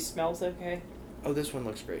looks like she smells okay? Oh, this one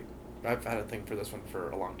looks great. I've had a thing for this one for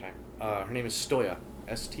a long time. Her name is Stoya.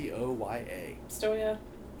 Stoya. Stoya?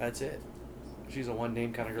 That's it. She's a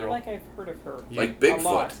one-name kind of I girl. feel like I've heard of her. Like A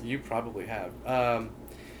lot. Bigfoot. You probably have.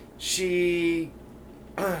 She's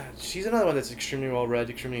another one that's extremely well-read,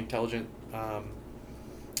 extremely intelligent. Her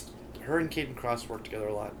and Caden Cross work together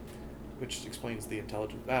a lot, which explains the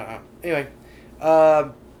intelligence. I don't know. Anyway,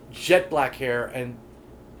 jet black hair and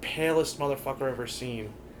palest motherfucker I've ever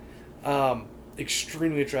seen.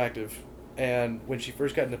 Extremely attractive. And when she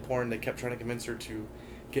first got into porn, they kept trying to convince her to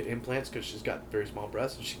get implants because she's got very small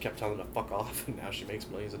breasts, and she kept telling them to fuck off, and now she makes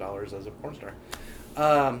millions of dollars as a porn star.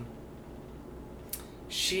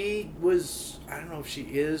 She was, I don't know if she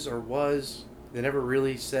is or was, they never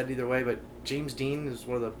really said either way, but James Dean is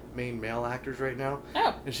one of the main male actors right now.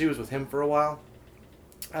 Oh. And she was with him for a while.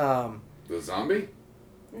 The zombie?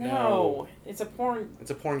 No. It's a porn.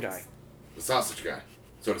 It's a porn guy. The sausage guy,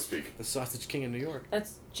 so to speak. The Sausage King in New York.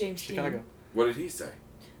 That's James Chicago. Dean. What did he say?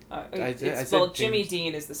 I said Jimmy James.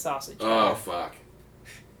 Dean is the sausage. Oh, fuck.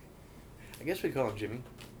 I guess we call him Jimmy.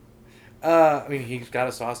 I mean, he's got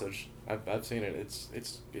a sausage. I've seen it. It's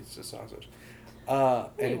a sausage.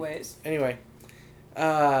 Anyways. Anyway,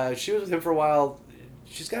 she was with him for a while.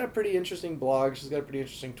 She's got a pretty interesting blog. She's got a pretty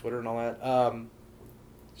interesting Twitter and all that.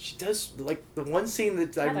 She does, like, the one scene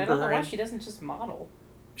that I God, I remember don't know her why in. she doesn't just model.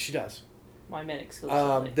 She does. Well, I meant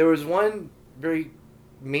exclusively. There was one very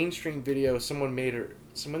mainstream video. Someone made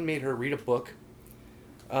her read a book.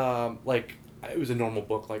 Like, it was a normal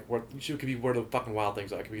book. Like, she could be Where the Fucking Wild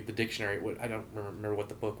Things Are. It could be the dictionary. I don't remember what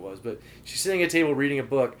the book was, but she's sitting at a table reading a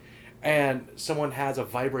book, and someone has a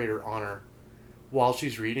vibrator on her while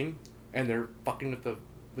she's reading, and they're fucking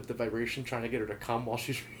with the vibration, trying to get her to come while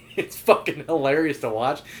she's reading. It's fucking hilarious to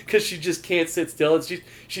watch because she just can't sit still. And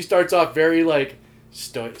she starts off very like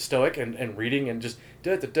stoic and reading and just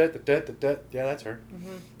yeah, that's her.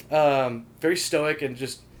 Mm-hmm. Very stoic and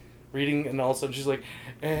just reading, and all of a sudden she's like,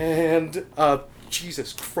 and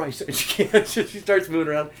Jesus Christ, and she can't. She starts moving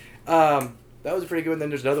around. That was a pretty good one. Then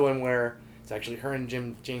there's another one where it's actually her and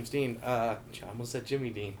James Dean. I almost said Jimmy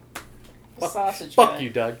Dean. The sausage Fuck guy. you,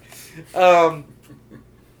 Doug.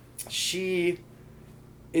 She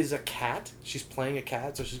is a cat. She's playing a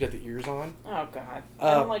cat, so she's got the ears on. Oh, God.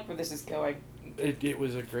 I don't like where this is going. It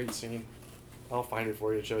was a great scene. I'll find it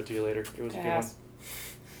for you and show it to you later. It was a good one. Pass.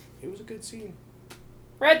 It was a good scene.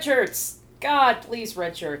 Red shirts. God, please,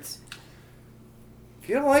 red shirts. If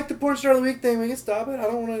you don't like the porn star of the week thing, we can stop it. I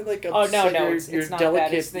don't want to like Oh, no, upset no, your, it's your not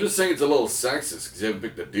delicate. that. It's I'm just saying it's a little sexist because you haven't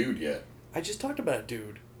picked a dude yet. I just talked about a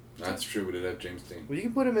dude. That's true. We did have James Dean. Well, you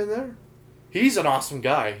can put him in there. He's an awesome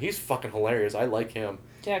guy. He's fucking hilarious. I like him.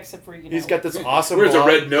 Yeah, except for, He's got this awesome. Where's a blog.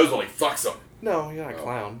 red nose while he fucks him? No, he's not a Oh.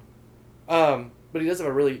 clown. But he does have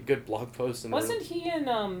a really good blog post. And Wasn't he in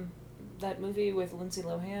that movie with Lindsay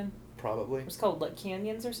Lohan? probably. It was called, like,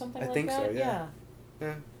 Canyons or something I like think that? so, yeah.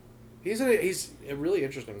 Yeah. He's a really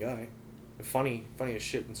interesting guy. Funny as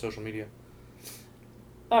shit in social media.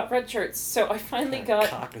 Red shirts. So I finally got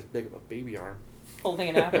cock as big of a baby arm. holding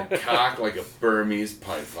an apple. Cock like a Burmese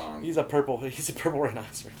python. He's a purple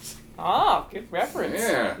rhinoceros. Ah, good reference.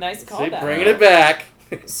 Yeah. Nice See, callback. bringing it back.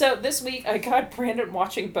 So this week I got Brandon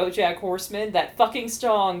watching BoJack Horseman. That fucking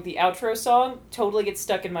song, the outro song, totally gets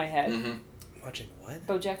stuck in my head. Mm-hmm. Watching what?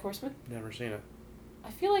 BoJack Horseman? Never seen it.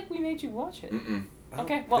 I feel like we made you watch it. Mm-mm. I don't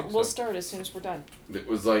Okay, well, think we'll so. start as soon as we're done.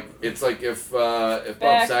 It's like if Bob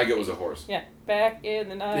Back- Saget was a horse. Yeah, back in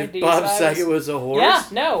the 90s. If Bob I Saget was a horse? Yeah,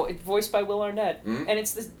 no, it's voiced by Will Arnett. Mhm. And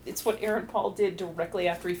it's what Aaron Paul did directly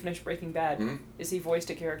after he finished Breaking Bad, Mhm. is he voiced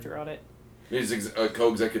a character on it. He's a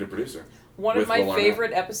co-executive producer. One of With my Will Arnett.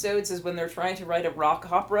 favorite episodes is when they're trying to write a rock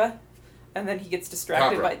opera, and then he gets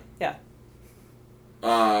distracted Opera. by... Yeah.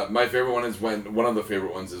 My favorite one is when was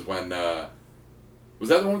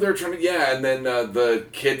that the one they were trying to? Yeah, and then the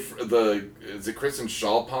kid, is it Kristen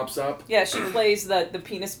Shaw pops up? Yeah, she plays the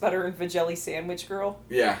penis butter and vajelli sandwich girl.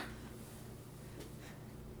 Yeah.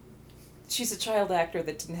 She's a child actor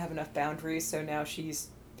that didn't have enough boundaries, so now she's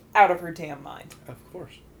out of her damn mind. Of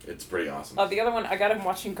course. It's pretty awesome. The other one, I got him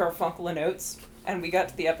watching Garfunkel and Oates, and we got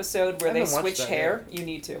to the episode where I they haven't watched switch that hair. You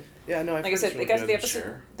need to. Yeah, no, Like I said, they got to the episode.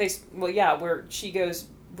 Sure. Where she goes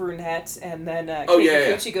brunette, and then Oh, Kate yeah,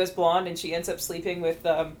 yeah. Micucci goes blonde, and she ends up sleeping with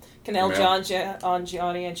Canel Kumail.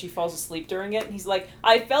 Gianni, and she falls asleep during it. And he's like,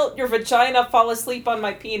 "I felt your vagina fall asleep on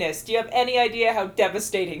my penis. Do you have any idea how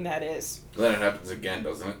devastating that is?" Then it happens again,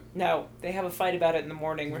 doesn't it? No, they have a fight about it in the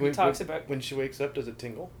morning where he talks about. When she wakes up, does it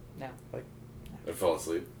tingle? No. I fell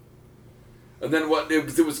asleep. And then what? It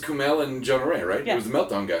was Kumail and Jonah Ray, right? Yeah. It was the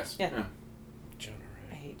Meltdown guys. Yeah. Jonah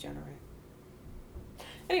I Ray. hate Jonah Ray.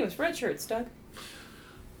 Anyways, red shirts, Doug.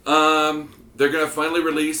 They're gonna finally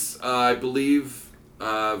release, I believe,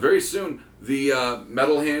 very soon, the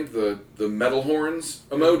metal hand, the metal horns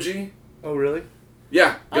emoji. Oh, really?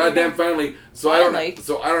 Yeah, Oh, goddamn, okay. finally. So I don't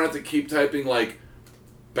Finally. have to keep typing like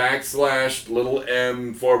 \m//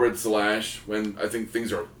 when I think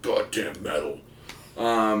things are goddamn metal.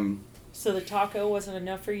 So the taco wasn't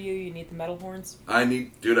enough for you. You need the metal horns. I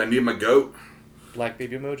need my goat. Black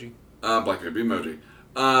baby emoji. Black baby emoji.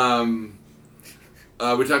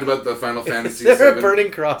 We talked about the Final Fantasy Is there VII. a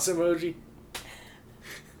burning cross emoji?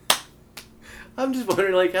 I'm just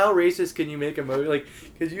wondering, like, how racist can you make emoji? Like,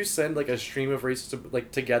 could you send like a stream of racist,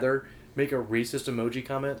 like, together, make a racist emoji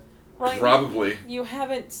comment? Right. Probably. You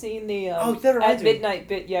haven't seen the Oh, that reminds At me. Midnight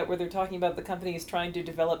bit yet, where they're talking about the company is trying to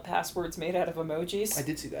develop passwords made out of emojis. I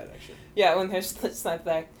did see that actually. Yeah, when there's it's like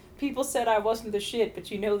that. People said I wasn't the shit, but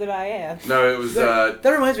you know that I am. No, it was. That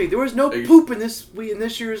reminds me, there was no you- poop in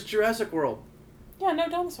this year's Jurassic World. Yeah, no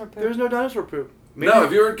dinosaur poop. There was no dinosaur poop. Maybe- No,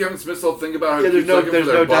 have you heard Kevin Smith's whole thing about how Yeah, he keeps looking for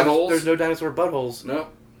their buttholes? there's no dinosaur buttholes. No.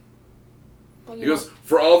 Well, He goes,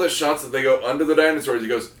 for all the shots that they go under the dinosaurs, he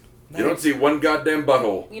goes, you don't see one goddamn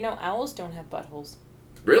butthole. You know, owls don't have buttholes.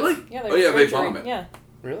 Really? Yeah, Oh, yeah, they surgery. vomit. Yeah.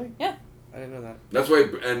 Really? Yeah. I didn't know that. That's why,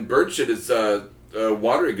 and bird shit is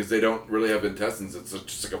watery because they don't really have intestines. It's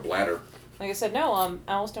just like a bladder. Like I said, no,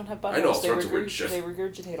 owls don't have buttholes. I know all they sorts of weird shit. They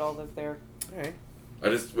regurgitate all of their... All right. I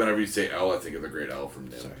just, whenever you say owl, I think of the great owl from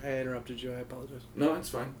Nim. Sorry, I interrupted you. I apologize. No, it's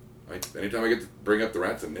fine. Anytime I get to bring up the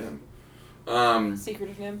rats in Nim. Secret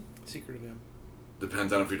of Nim. Secret of Nim.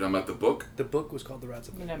 Depends on if you're talking about the book. The book was called The Rats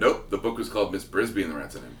of Nim. You know. Nope, the book was called Miss Brisby and the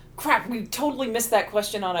Rats in Nim. Crap, we totally missed that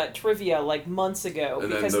question on a trivia like months ago.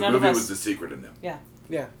 And then because the none movie of us... was The Secret in Nim. Yeah.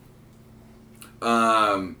 Yeah.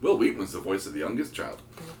 Will Wheaton was the voice of the youngest child.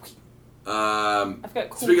 I've got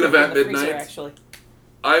cool Speaking of people At in the freezer, Midnight, actually.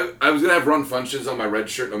 I was gonna have Ron Funches on my red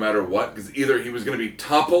shirt no matter what because either he was gonna be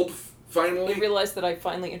toppled finally. I realized that I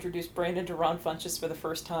finally introduced Brandon to Ron Funches for the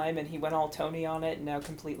first time, and he went all Tony on it, and now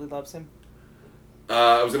completely loves him.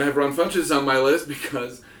 I was gonna have Ron Funches on my list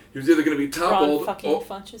because he was either gonna be Ron toppled fucking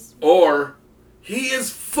Funches. or he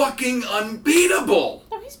is fucking unbeatable.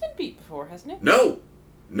 No, he's been beat before, hasn't he?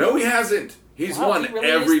 No, he hasn't. He's Wow, won he really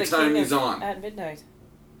every is the time king he's of on. At Midnight.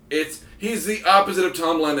 He's the opposite of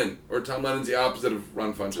Tom Lennon, or Tom Lennon's the opposite of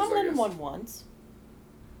Ron Funches. Tom I Lennon guess. won once.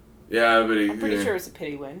 Yeah, but I'm pretty sure it's a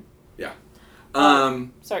pity win. Yeah.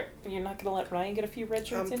 Sorry, but you're not going to let Ryan get a few red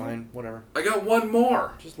shirts I'm in? fine. Whatever. I got one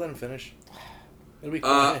more. Just let him finish. It'll be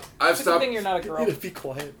quiet. I've It's a good stopped. thing you're not a girl. It'll be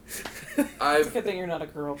quiet. It's a good thing you're not a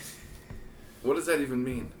girl. What does that even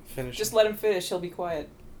mean? Finish. Just let him finish, he'll be quiet.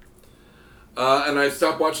 And I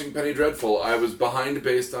stopped watching Penny Dreadful. I was behind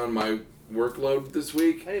based on my workload this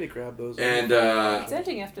week, I need to grab those. and It's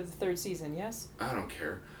ending after the third season, yes? I don't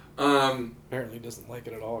care. Apparently doesn't like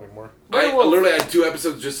it at all anymore. I Werewolf. literally had 2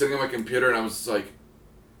 episodes just sitting on my computer, and I was just like,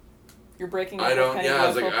 You're breaking up I with don't. Penny Yeah, I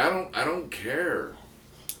was like, Dreadful. I don't care.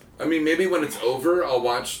 I mean, maybe when it's over, I'll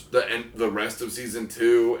watch the rest of season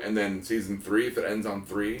 2 and then season 3 if it ends on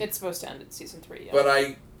 3. It's supposed to end at season 3, yeah. But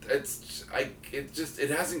it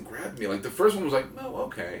hasn't grabbed me. Like the first one was like, oh,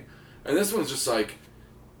 okay, and this one's just like,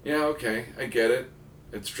 yeah, okay, I get it.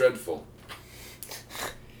 It's dreadful.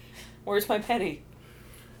 Where's my penny?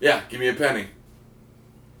 Yeah, give me a penny.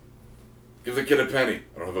 Give the kid a penny.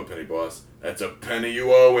 I don't have a penny, boss. That's a penny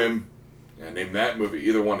you owe him. Yeah, name that movie.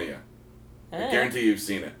 Either one of you. I guarantee you've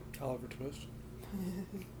seen it. Oliver Twist.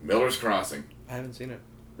 Miller's Crossing. I haven't seen it.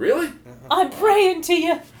 Really? I'm praying to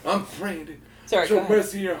you. I'm praying to Sorry, show go ahead.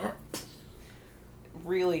 mercy in your heart.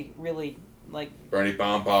 Really, really, like, Bernie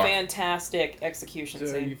Bombach. fantastic execution So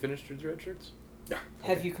scene. you finished with Red Shirts? Yeah.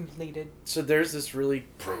 Have you completed? So there's this really...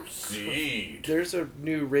 Proceed. There's a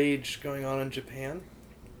new rage going on in Japan.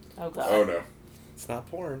 Oh, God. Oh no. It's not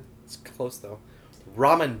porn. It's close, though.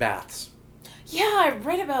 Ramen baths. Yeah, I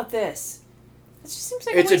read about this. It just seems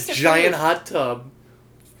like It's a waste a of giant food. hot tub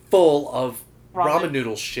full of Ramen. ramen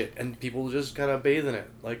noodle shit, and people just kind of bathe in it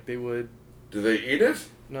like they would... Do they eat it?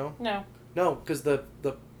 No? No. No, because the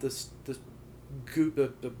goop,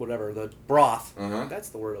 the whatever, the broth. Uh-huh. That's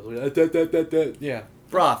the word. I was like, yeah,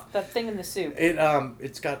 broth. That thing in the soup.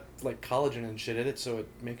 It's got like collagen and shit in it, so it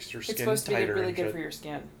makes your skin It's supposed to be tighter really and good shit. for your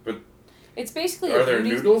skin. But It's basically are a there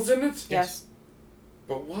beauty... noodles in it? Yes.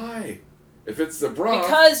 But why? If it's the broth...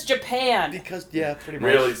 Because Japan. Because pretty much.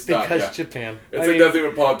 Really? Stop, Because yeah. Japan. It's I like mean, nothing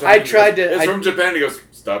but Paul I talking. tried to- It's I- from Japan. He goes,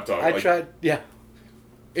 stop talking. I Like, tried. Yeah,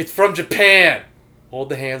 it's from Japan. Hold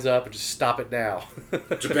the hands up and just stop it now.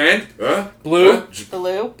 Japan? Huh? Blue? Huh?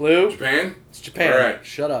 Blue. Blue. Japan? It's Japan. All right.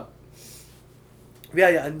 Shut up.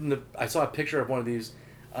 Yeah. And I saw a picture of one of these,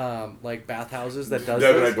 like bathhouses that does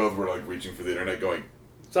Deb and I this. both were like reaching for the internet going,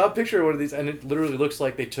 Saw a picture of one of these, and it literally looks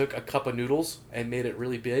like they took a cup of noodles and made it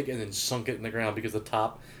really big, and then sunk it in the ground because the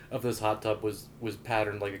top of this hot tub was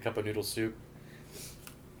patterned like a cup of noodle soup.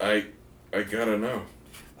 I gotta know.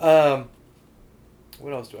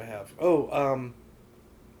 What else do I have? Oh,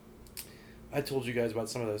 I told you guys about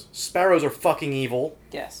some of those. Sparrows are fucking evil.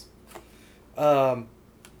 Yes.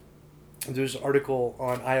 There's an article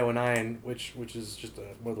on IO9, which is just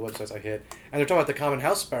one of the websites I hit, and they're talking about the common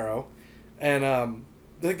house sparrow, and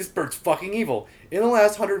they're like, this bird's fucking evil. In the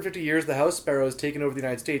last 150 years, the house sparrow has taken over the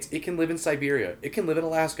United States. It can live in Siberia. It can live in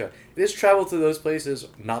Alaska. It has traveled to those places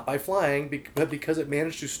not by flying, but because it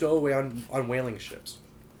managed to stow away on whaling ships.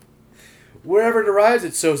 Wherever it arrives,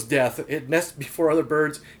 it sows death. It nests before other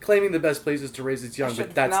birds, claiming the best places to raise its young, I should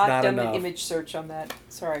but that's not not done enough. the image search on that.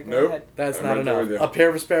 Sorry, go Nope. ahead. That's I'm not right there enough. with you. A pair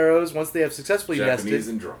of sparrows, once they have successfully Japanese nested,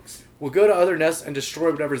 and drunks. will go to other nests and destroy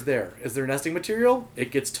whatever's there. Is there nesting material? It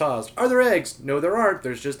gets tossed. Are there eggs? No, there aren't.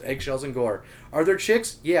 There's just eggshells and gore. Are there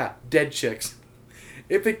chicks? Yeah, dead chicks.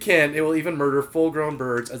 If it can, it will even murder full-grown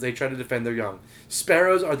birds as they try to defend their young.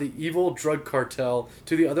 Sparrows are the evil drug cartel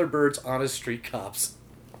to the other birds' honest street cops.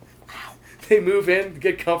 They move in,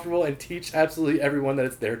 get comfortable, and teach absolutely everyone that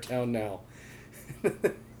it's their town now. And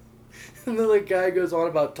then the guy goes on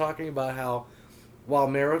about talking about how while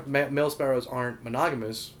male sparrows aren't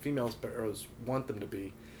monogamous, female sparrows want them to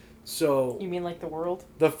be. So You mean like the world?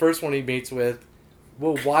 the first one he mates with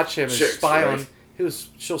will watch him and Chicks, spy right? on.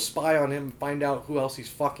 She'll spy on him and find out who else he's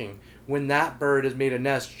fucking. When that bird has made a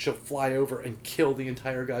nest, she'll fly over and kill the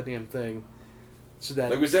entire goddamn thing. So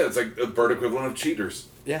that Like we said, it's like the bird equivalent of cheaters,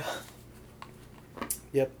 yeah.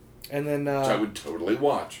 Yep. And then which I would totally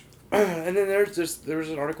watch. and then there was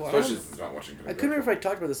an article. Especially since it's not watching. I couldn't remember if I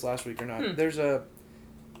talked about this last week or not. There's a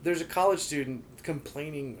college student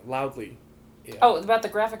complaining loudly. Yeah. Oh, about the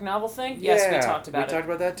graphic novel thing? Yes, we talked about it. We talked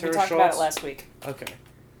about that. We Tara talked about Schultz? it last week. Okay.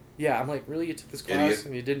 Yeah, I'm like, really? You took this class Idiot.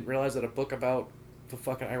 and you didn't realize that a book about the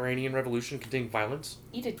fucking Iranian Revolution contained violence?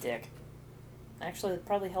 Eat a dick. Actually, it'd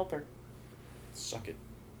probably help her. Suck it.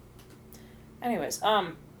 Anyways,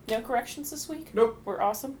 no corrections this week? Nope. We're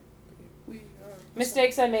awesome. We are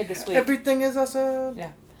Mistakes I made this week. Everything is awesome.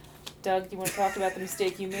 Yeah. Doug, you want to talk about the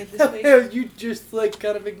mistake you made this week? You just like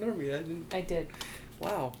kind of ignore me. I didn't. I did.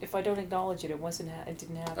 Wow. If I don't acknowledge it, it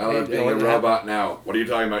didn't happen. Oh, I'm It being a happened. robot now. What are you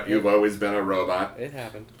talking about? You've always been a robot. It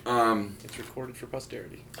happened. It's recorded for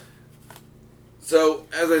posterity. So,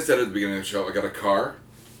 as I said at the beginning of the show, I got a car.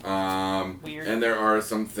 Weird. And there are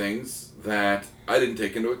some things that I didn't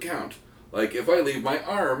take into account. Like, if I leave my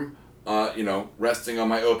arm, resting on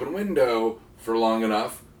my open window for long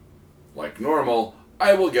enough, like normal,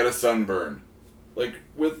 I will get a sunburn. Like,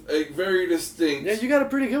 with a very distinct... Yeah, you got a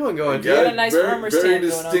pretty good one going. got a nice farmer very stand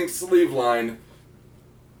going on. distinct sleeve line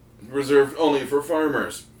reserved only for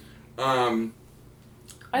farmers. I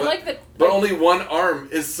like that. But only one arm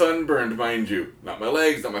is sunburned, mind you. Not my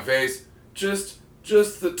legs, not my face. Just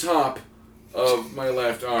the top of my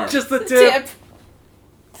left arm. Just the the tip. tip.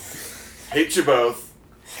 Hate you both.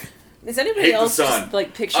 Is anybody Hate the else sun. just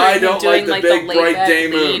like picturing I him don't doing like the big, laid bright back day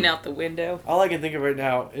lean moon. out the window? All I can think of right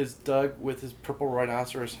now is Doug with his purple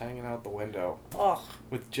rhinoceros hanging out the window, Oh,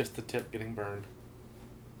 with just the tip getting burned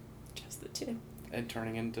just the tip. and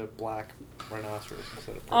turning into black rhinoceros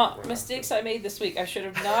instead of purple rhinoceros. Mistakes I made this week. I should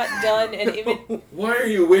have not done an image. Why are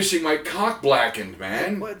you wishing my cock blackened,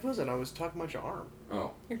 man? Well, it wasn't. I was talking about your arm.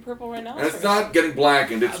 Oh. Your purple And rhinoceros. it's not getting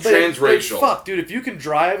blackened, it's But, transracial. fuck, dude, if you can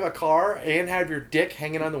drive a car and have your dick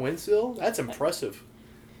hanging on the windshield, that's impressive.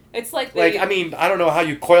 It's like Like, I mean, I don't know how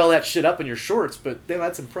you coil that shit up in your shorts, but damn,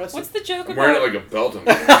 that's impressive. What's the joke I'm wearing it about? like a belt on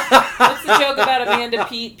What's the joke about Amanda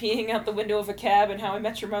Pete peeing out the window of a cab and How I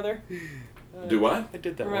Met Your Mother? Do what? I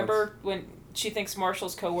did that Remember when she thinks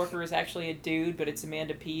Marshall's coworker is actually a dude, but it's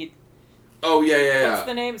Amanda Pete? Oh, yeah. What's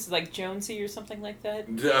the name? It's like Jonesy or something like that.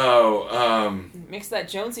 Oh, Makes that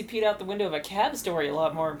Jonesy Pete out the window of a cab story a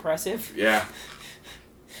lot more impressive. yeah.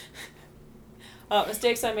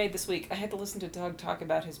 Mistakes I made this week. I had to listen to Doug talk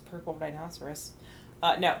about his purple rhinoceros.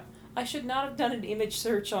 No. I should not have done an image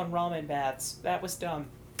search on ramen baths. That was dumb.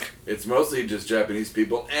 It's mostly just Japanese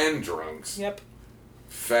people and drunks. Yep.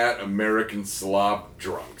 Fat American slob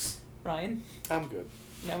drunks. Ryan? I'm good.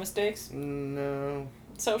 No mistakes? No.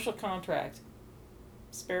 Social contract.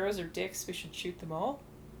 Sparrows are dicks, we should shoot them all?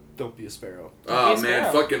 Don't be a sparrow. Oh, Be a man,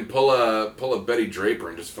 sparrow. fucking pull a Betty Draper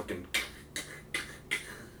and just fucking...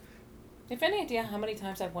 You have any idea how many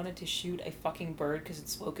times I've wanted to shoot a fucking bird because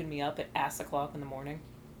it's woken me up at ass o'clock in the morning?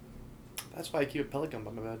 That's why I keep a pellet gun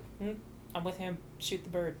by my bed. I'm with him. Shoot the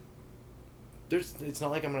bird. It's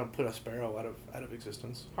not like I'm gonna put a sparrow out of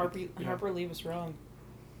existence. Harper Lee was wrong.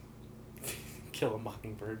 Kill a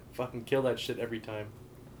mockingbird. Fucking kill that shit every time.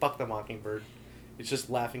 Fuck the mockingbird. It's just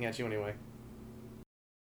laughing at you anyway.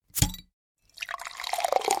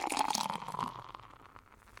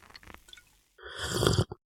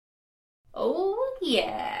 Oh,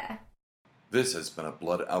 yeah. This has been a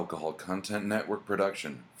Blood Alcohol Content Network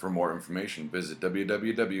production. For more information, visit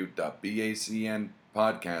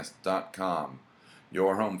www.bacnpodcast.com.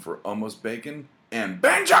 Your home for almost bacon and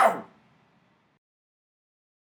banjo!